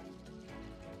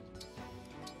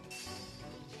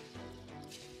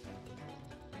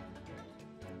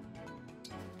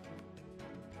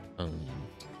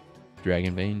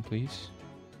 Dragon Vein, please.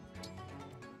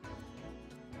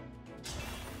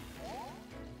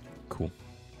 Cool.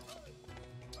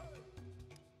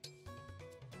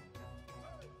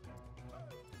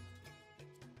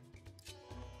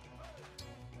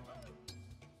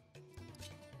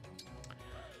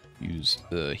 Use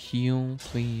the heal,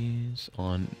 please,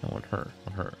 on her,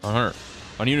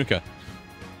 on Unica.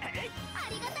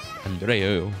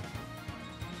 Pandreo.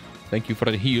 Thank you for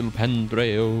the heal,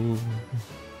 Pandreo.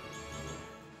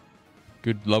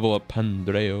 Good level up,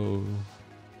 Pandreo.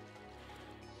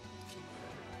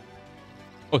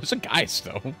 Oh, there's a guy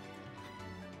still.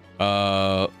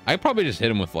 I probably just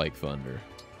hit him with like thunder,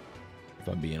 if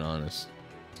I'm being honest.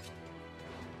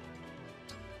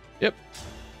 Yep,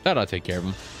 that'll take care of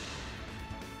him.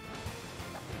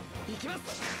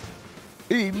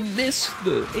 He missed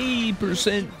the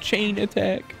 80% chain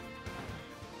attack.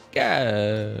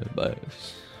 God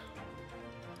bless.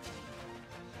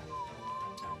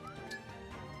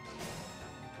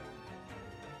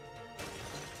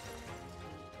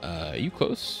 Are you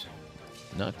close?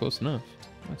 Not close enough.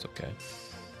 That's okay.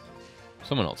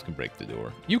 Someone else can break the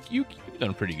door. You've done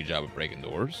a pretty good job of breaking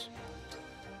doors.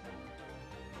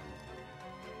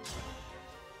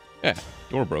 Yeah,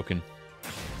 door broken.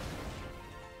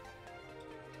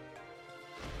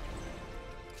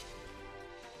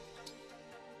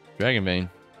 Dragon Vein.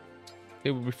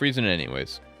 They will be freezing it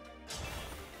anyways.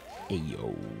 Hey,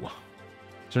 yo.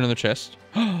 Is there another chest?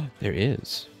 There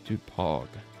is. Dude, Pog.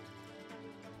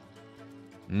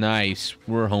 Nice.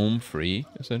 We're home free,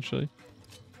 essentially.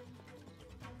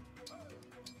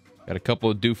 Got a couple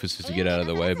of doofuses to get out of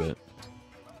the way, but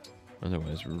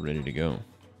otherwise we're ready to go.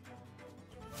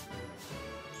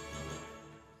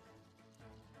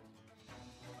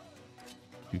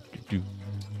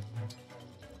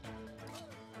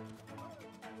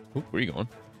 Ooh, where are you going?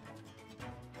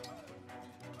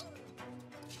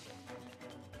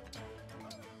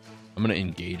 I'm gonna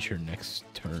engage her next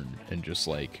turn and just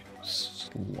like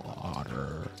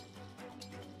slaughter.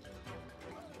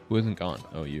 Who isn't gone?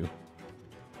 Oh, you.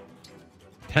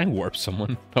 Can I warp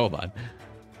someone? Hold on.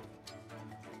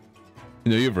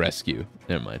 No, you have rescue.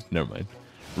 Never mind. Never mind.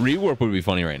 Rewarp would be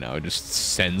funny right now. Just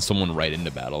send someone right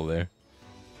into battle there.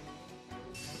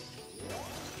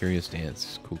 Curious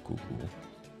dance. Cool, cool, cool.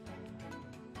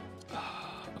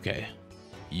 Okay.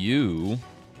 You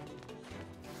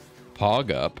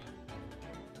Pog up.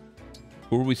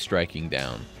 Who are we striking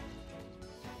down?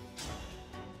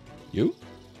 You?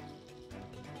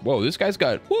 Whoa, this guy's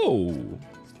got... Whoa!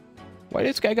 Why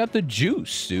this guy got the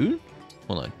juice, dude?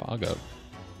 Hold on, Pog up.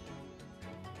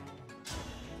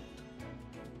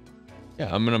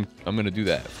 Yeah, I'm gonna do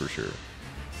that for sure.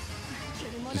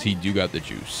 Cause he do got the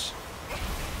juice.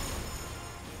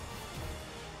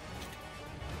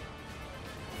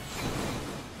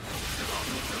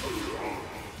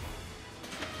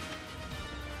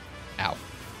 Ow.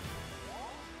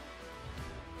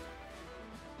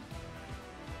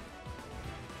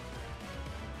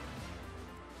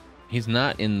 He's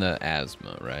not in the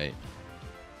asthma, right?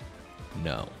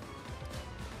 No.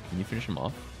 Can you finish him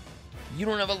off? You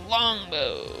don't have a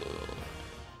longbow.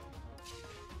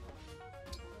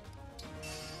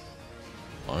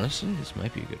 Honestly, this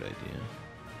might be a good idea.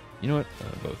 You know what?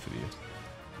 Both of you.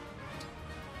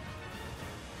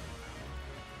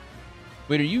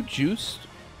 Wait, are you juiced?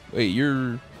 Wait,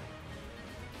 you're...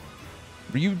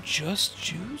 Were you just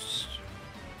juiced?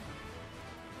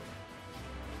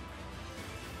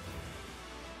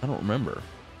 I don't remember.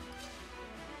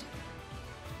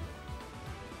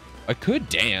 I could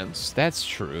dance. That's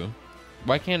true.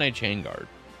 Why can't I chain guard?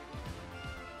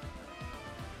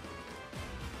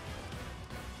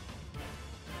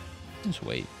 Just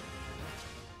wait.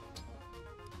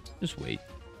 Just wait.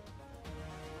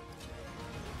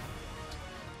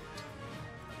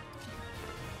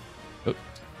 Oh.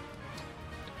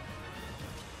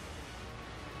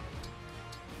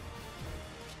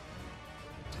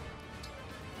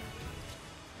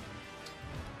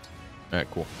 All right,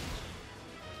 cool.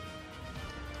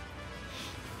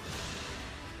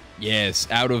 Yes,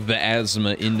 out of the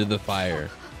asthma into the fire.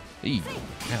 Eee,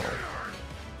 ow.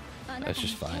 That's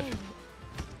just 5.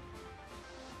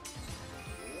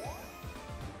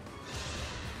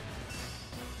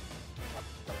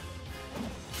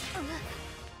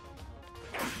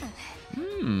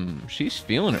 She's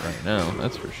feeling it right now,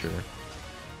 that's for sure.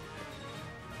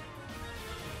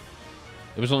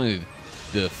 It was only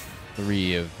the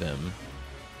 3 of them.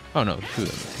 Oh no, 2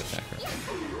 of them attack her.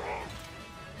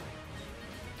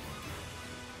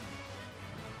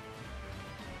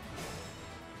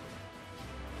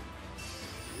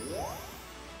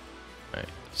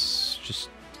 Just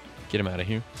get him out of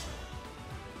here.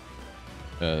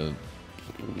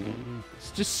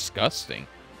 It's disgusting.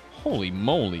 Holy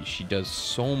moly, she does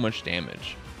so much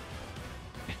damage.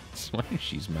 That's why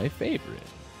she's my favorite.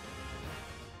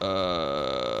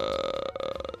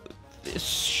 This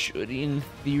should in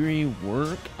theory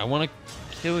work. I want to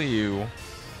kill you.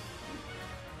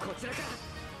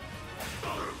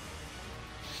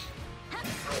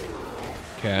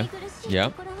 Okay.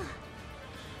 Yep.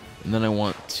 And then I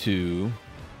want to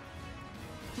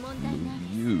move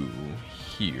you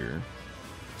here.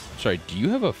 Sorry, do you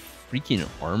have a freaking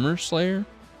armor slayer?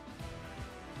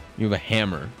 You have a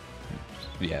hammer.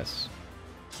 Yes.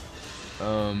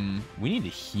 We need to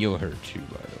heal her too,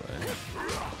 by the way.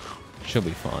 She'll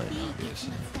be fine,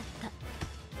 obviously.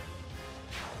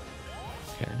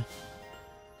 Okay.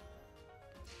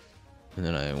 And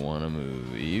then I want to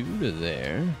move you to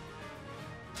there.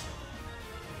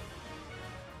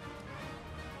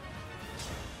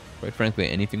 Quite frankly,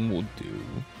 anything will do.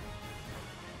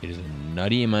 It is a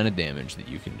nutty amount of damage that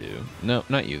you can do. No,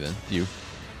 not you then. You.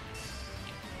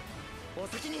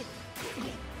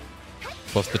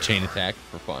 Plus the chain attack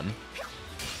for fun.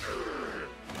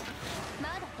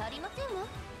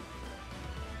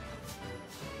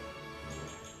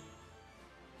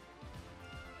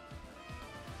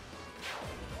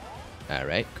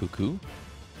 Alright, cuckoo.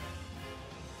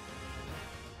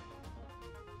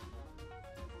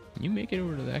 Can you make it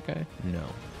over to that guy? No.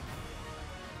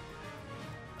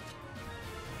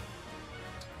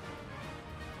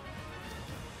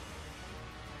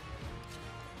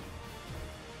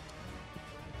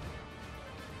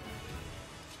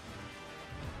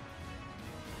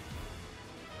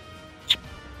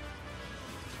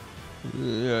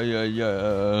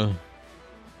 Yeah.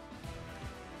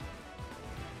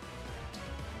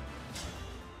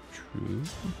 True.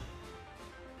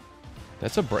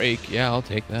 That's a break. Yeah, I'll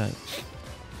take that.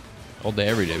 All day,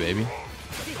 every day, baby.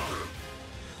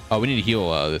 Oh, we need to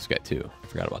heal this guy too. I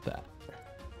forgot about that.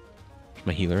 Where's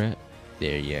my healer at?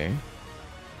 There you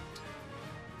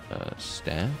are.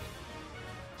 Staff.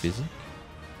 Physic.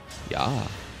 Yeah.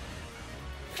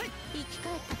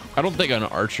 I don't think an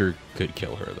archer could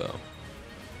kill her though.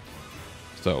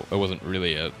 So it wasn't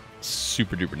really a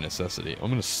super duper necessity. I'm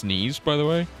gonna sneeze, by the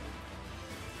way.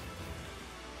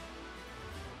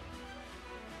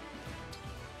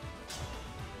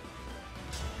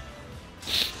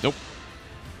 Nope.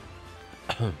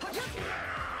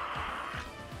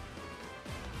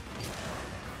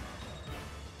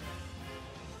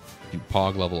 You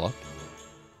Pog level up.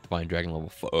 Divine Dragon level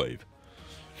 5.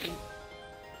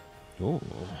 Oh.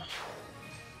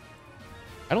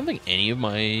 I don't think any of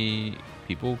my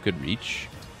people could reach.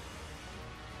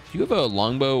 Do you have a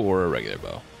longbow or a regular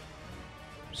bow?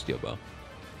 Steel bow.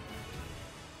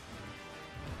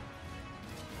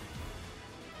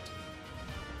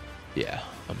 Yeah,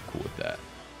 I'm cool with that.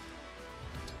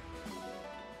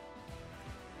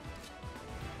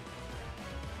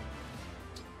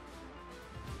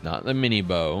 Not the mini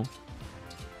bow.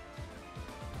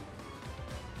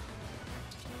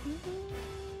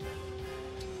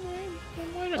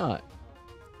 Why not?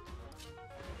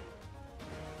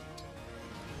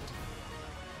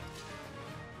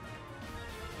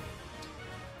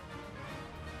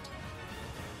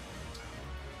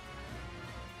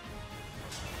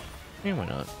 Yeah, why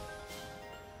not?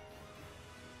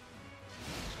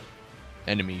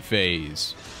 Enemy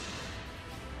phase.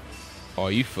 Oh,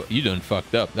 you done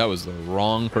fucked up. That was the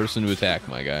wrong person to attack,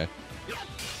 my guy.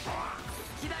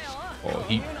 Oh,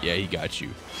 he got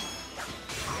you.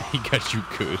 He got you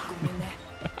good.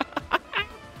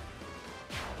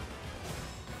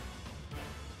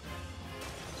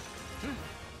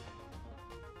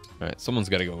 Alright, someone's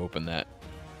got to go open that.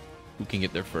 Who can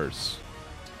get there first?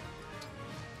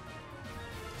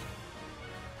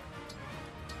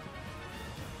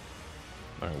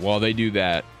 Alright, while they do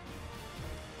that,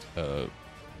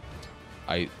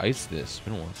 I ice this.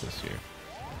 We don't want this here.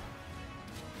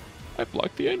 I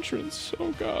blocked the entrance.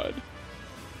 Oh god.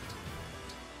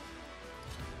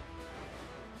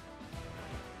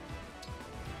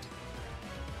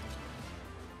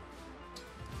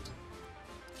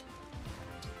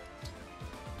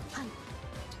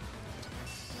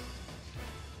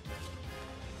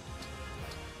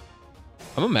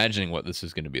 I'm imagining what this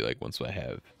is going to be like once I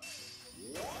have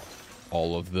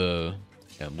all of the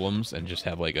emblems and just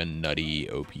have like a nutty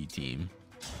OP team.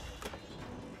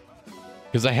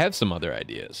 Because I have some other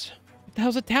ideas. What the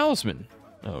hell's a talisman?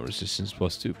 Oh, resistance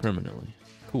 +2 permanently.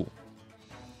 Cool.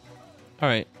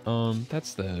 Alright,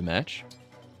 that's the match.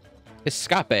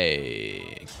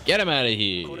 Escape! Get him out of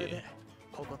here!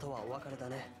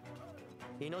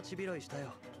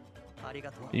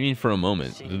 What do you mean for a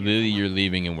moment? Literally, you're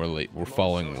leaving and we're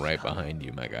following right behind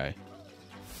you, my guy.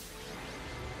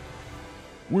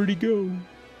 Where'd he go?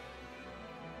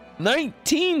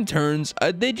 19 turns.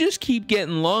 They just keep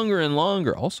getting longer and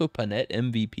longer. Also, Panette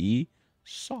MVP.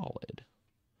 Solid.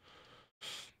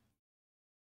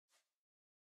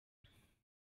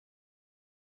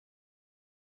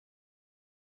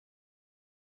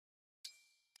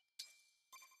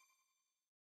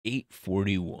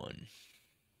 $841.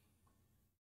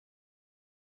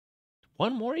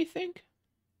 One more, you think?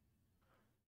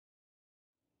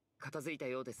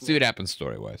 See what happens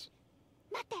story-wise.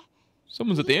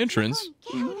 Someone's at the entrance.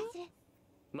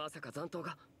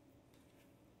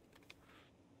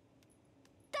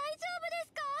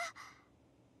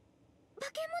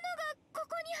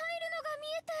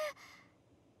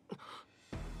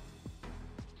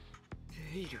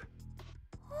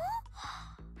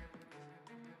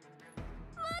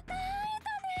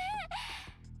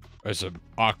 It's an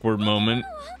awkward moment.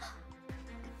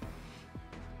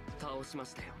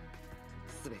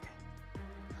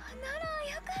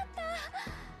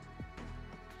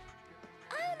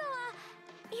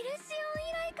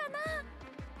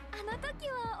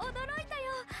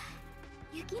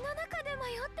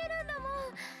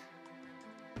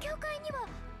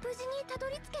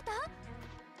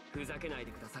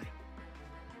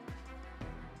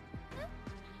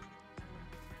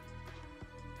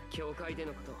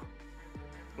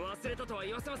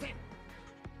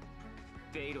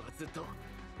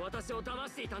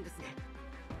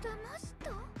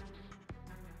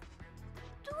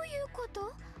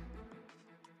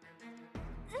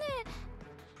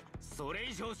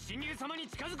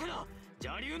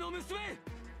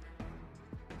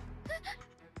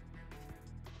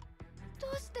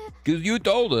 Because you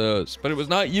told us, but it was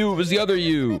not you, it was the other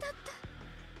you.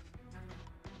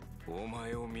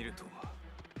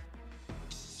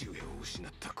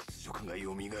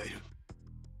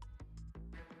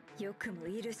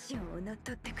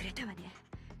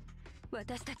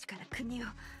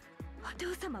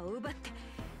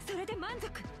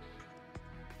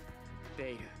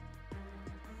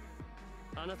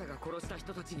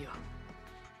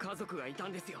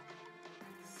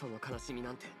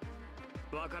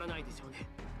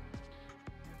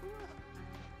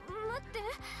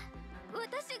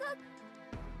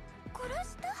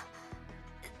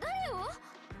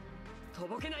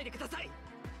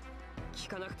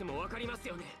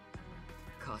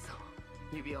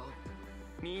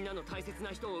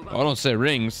 Oh, don't say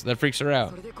rings. That freaks her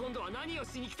out.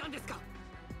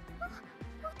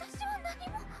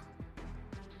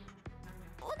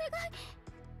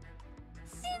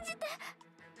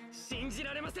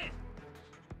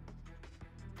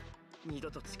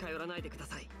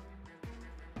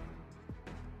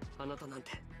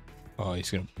 Oh,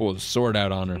 he's gonna pull his sword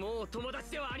out on her.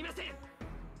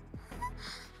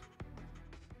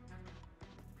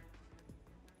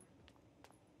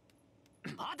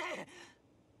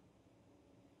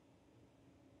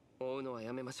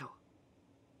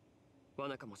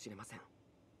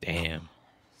 Damn.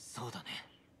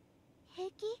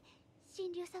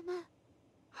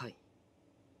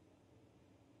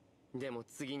 でも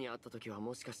次に会った時は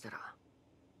もしかしたら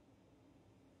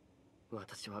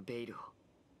私はベイルを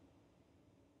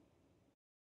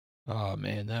Oh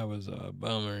man, that was a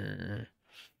bummer.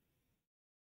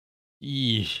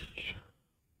 Yeesh.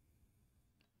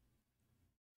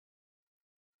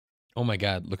 Oh my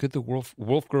god, look at the wolf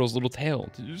girl's little tail.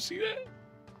 Did you see that?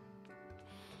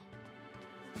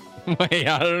 Wait,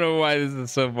 I don't know why this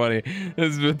is so funny.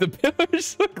 This is what the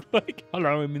pillars look like.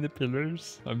 Hello, I'm in the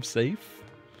pillars. I'm safe.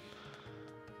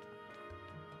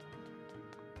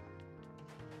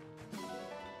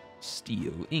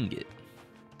 Steel ingot.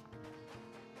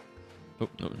 Oh,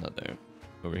 no, not there.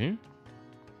 Over here?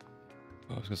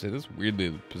 Oh, I was gonna say, this is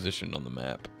weirdly positioned on the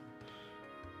map.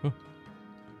 Oh.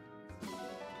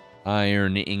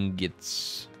 Iron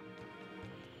ingots.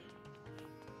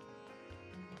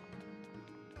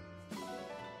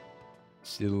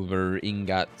 Silver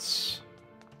ingots.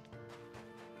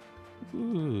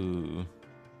 Ooh.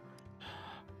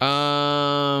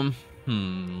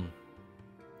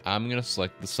 I'm gonna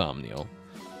select the Somnial.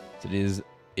 It is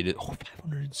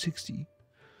 560.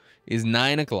 It is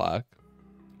 9 o'clock.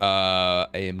 I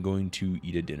am going to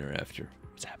eat a dinner after.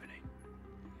 What's happening?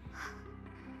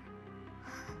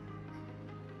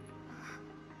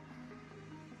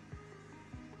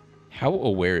 How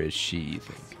aware is she, you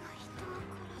think?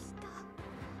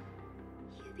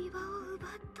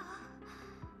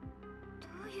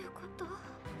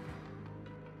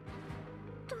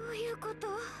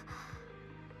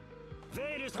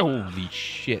 Holy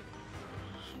shit.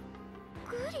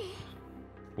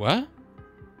 What?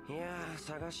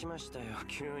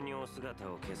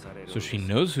 So she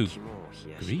knows who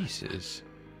Grease is.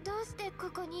 どうしてこ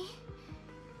こに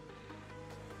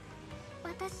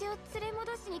私を連れ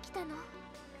戻しに来たの？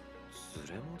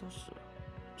連れ戻す？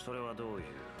それはどういう？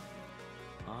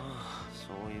ああ、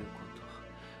そういうこ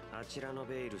と。あちらの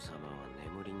ベイル様は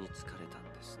眠りに疲れたん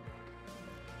ですね。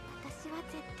私は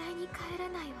絶対に帰ら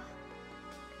ないわ。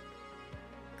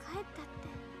帰ったって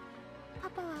パ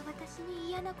パは私に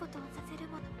嫌なことをさせる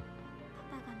もの。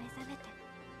パパが目覚めて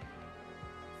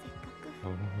せっかく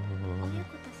親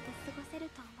子として過ごせる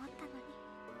と思ったのに、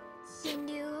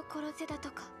神竜を殺せだと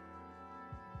か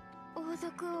王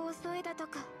族を襲えだと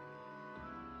か、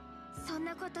そん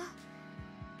なこと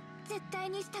絶対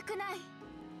にしたくない。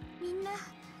みんな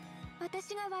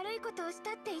私が悪いことをし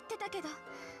たって言ってたけど、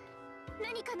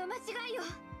何かの間違いを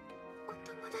お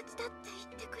友達だって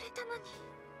言ってくれたのに。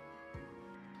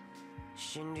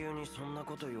神竜にそんな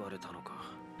こと言われたのか。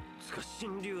つか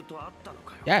神竜と会ったの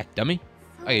かよ。Yeah, dummy.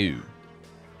 Hey.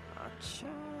 あちゃ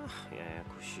ー、やや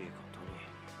こしいことに。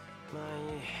まあ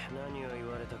いい、何を言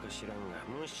われたか知らんが、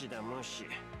無視だ無視。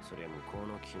そりゃ向こう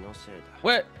の気のせいだ。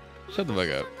 What? Shut the fuck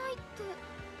じゃ up. ないって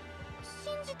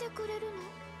信じてくれるの？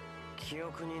記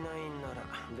憶にないんなら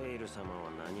ベイル様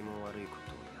は何も悪いこ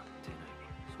とをやってない。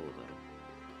そうだろ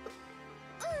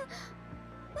う。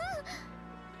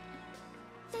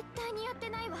絶対にやって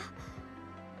ないわ。さ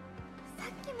っ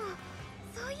きも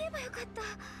そう言えばよかった。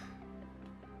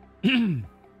みん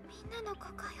なの誤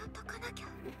解を解かなきゃ。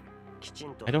きち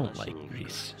んと I don't 話し like に行くか、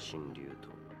 Grease. 神竜と。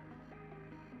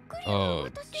Oh,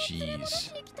 私を連れ戻 jeez.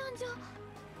 しに来たんじゃ。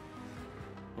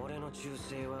俺の忠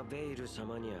誠はベイル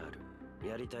様にある。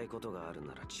やりたいことがある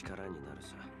なら力になる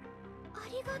さ。あ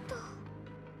りがとう。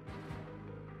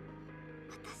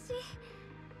私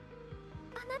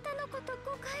あなたのこと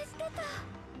誤解してた。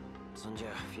そんじゃ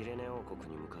フィレネ王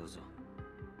国に向かうぞ。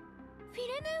フィレ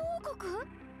ネ王国？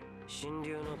神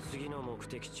竜の次の目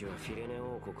的地はフィレネ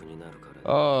王国になるか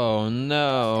ら。Oh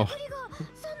no. グリが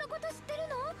そんなこと知ってる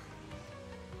の？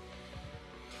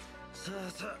さ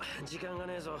あさあ、時間が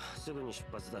ねえぞ。すぐに出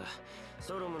発だ。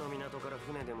ソロムの港から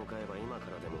船で向かえば今か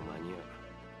らでも間に合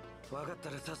う。分かった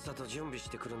らさっさと準備し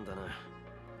てくるんだな。わ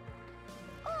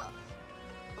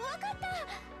かった。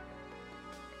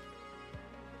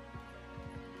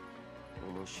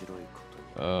面白いこ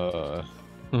とに。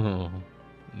Oh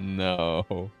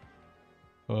no.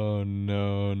 Oh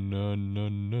no, no, no,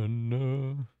 no,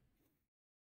 no.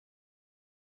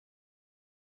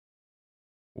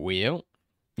 Well,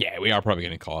 yeah, we are probably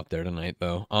gonna call it there tonight,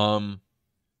 though.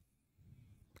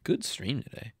 Good stream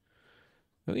today.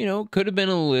 You know, could have been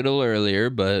a little earlier,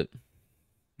 but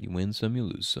you win some, you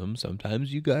lose some.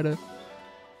 Sometimes you gotta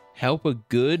help a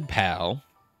good pal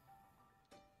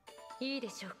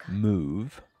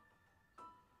move.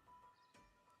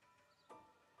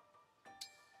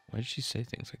 Why did she say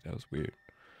things like that? It was weird.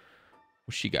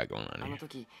 What she got going on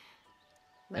here?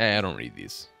 Hey, I don't read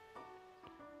these.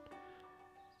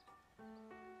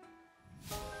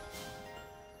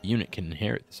 Unit can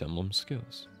inherit this emblem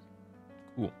skills.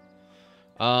 Cool.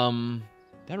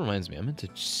 That reminds me, I meant to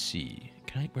see.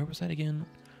 Can I? Where was that again?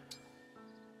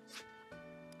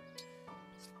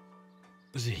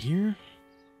 Was it here?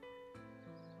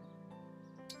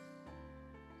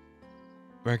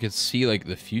 Where I could see like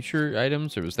the future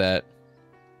items, or was that?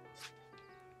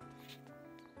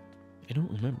 I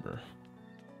don't remember.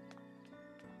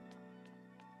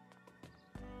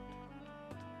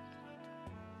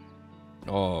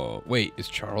 Oh, wait, is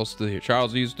Charles still here?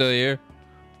 Charles, are you still here?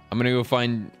 I'm gonna go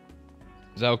find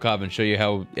Zelkov and show you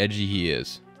how edgy he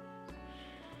is.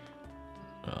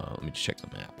 Let me just check the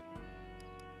map.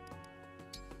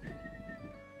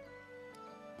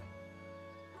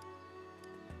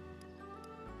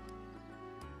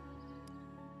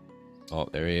 Oh,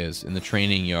 there he is, in the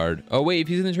training yard. Oh, wait, if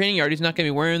he's in the training yard, he's not gonna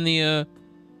be wearing the,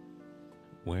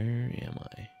 Where am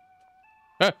I?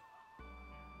 Ah!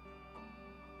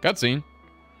 Cutscene.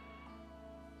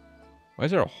 Why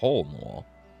is there a hole in the wall?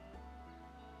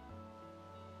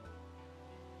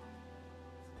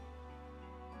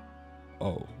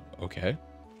 Oh, okay.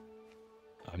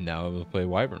 I'm now able to play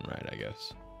Wyvern Ride, I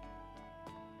guess.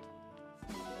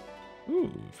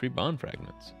 Ooh, free bond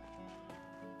fragments.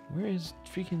 Where is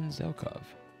freaking Zelkov?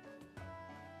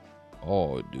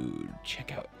 Oh, dude,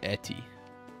 check out Etty.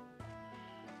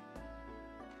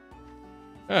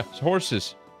 Ah, it's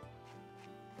horses.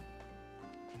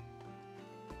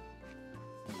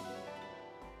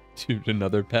 Dude,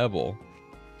 another pebble.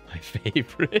 My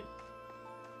favorite.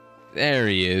 There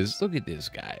he is. Look at this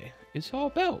guy. It's all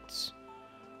belts.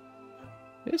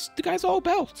 The guy's all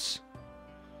belts.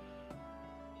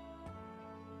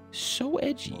 So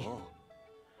edgy. Oh.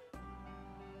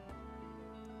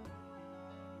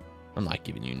 I'm not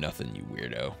giving you nothing, you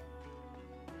weirdo.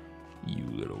 You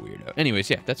little weirdo. Anyways,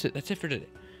 yeah, that's it. That's it for today.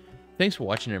 Thanks for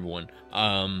watching, everyone.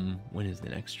 When is the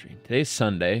next stream? Today's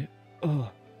Sunday.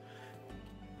 Oh.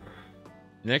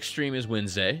 Next stream is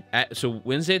Wednesday. So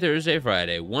Wednesday, Thursday,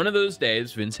 Friday. One of those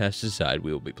days, Vince has to decide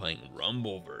we will be playing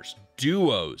Rumbleverse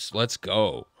Duos. Let's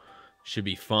go. Should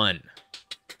be fun.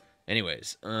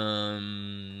 Anyways,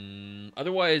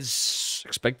 otherwise,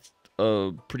 expect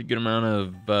a pretty good amount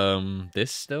of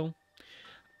this still.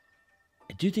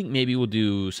 I do think maybe we'll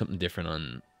do something different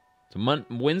on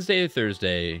Wednesday or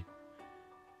Thursday.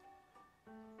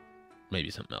 Maybe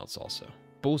something else also.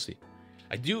 But we'll see.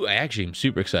 I actually am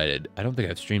super excited. I don't think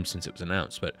I've streamed since it was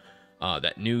announced, but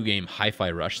that new game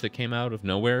Hi-Fi Rush that came out of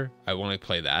nowhere, I want to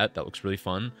play that. That looks really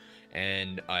fun.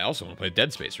 And I also want to play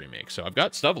Dead Space Remake. So I've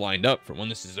got stuff lined up for when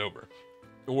this is over.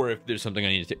 Or if there's something I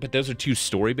need to take. But those are 2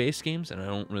 story-based games, and I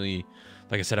don't really...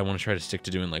 Like I said, I want to try to stick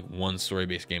to doing like 1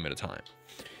 story-based game at a time.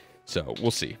 So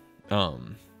we'll see.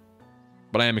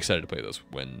 But I am excited to play those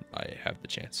when I have the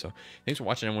chance. So thanks for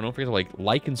watching, everyone. Don't forget to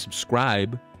like and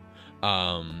subscribe.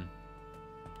 I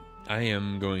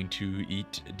am going to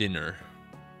eat dinner.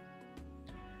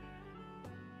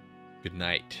 Good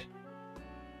night.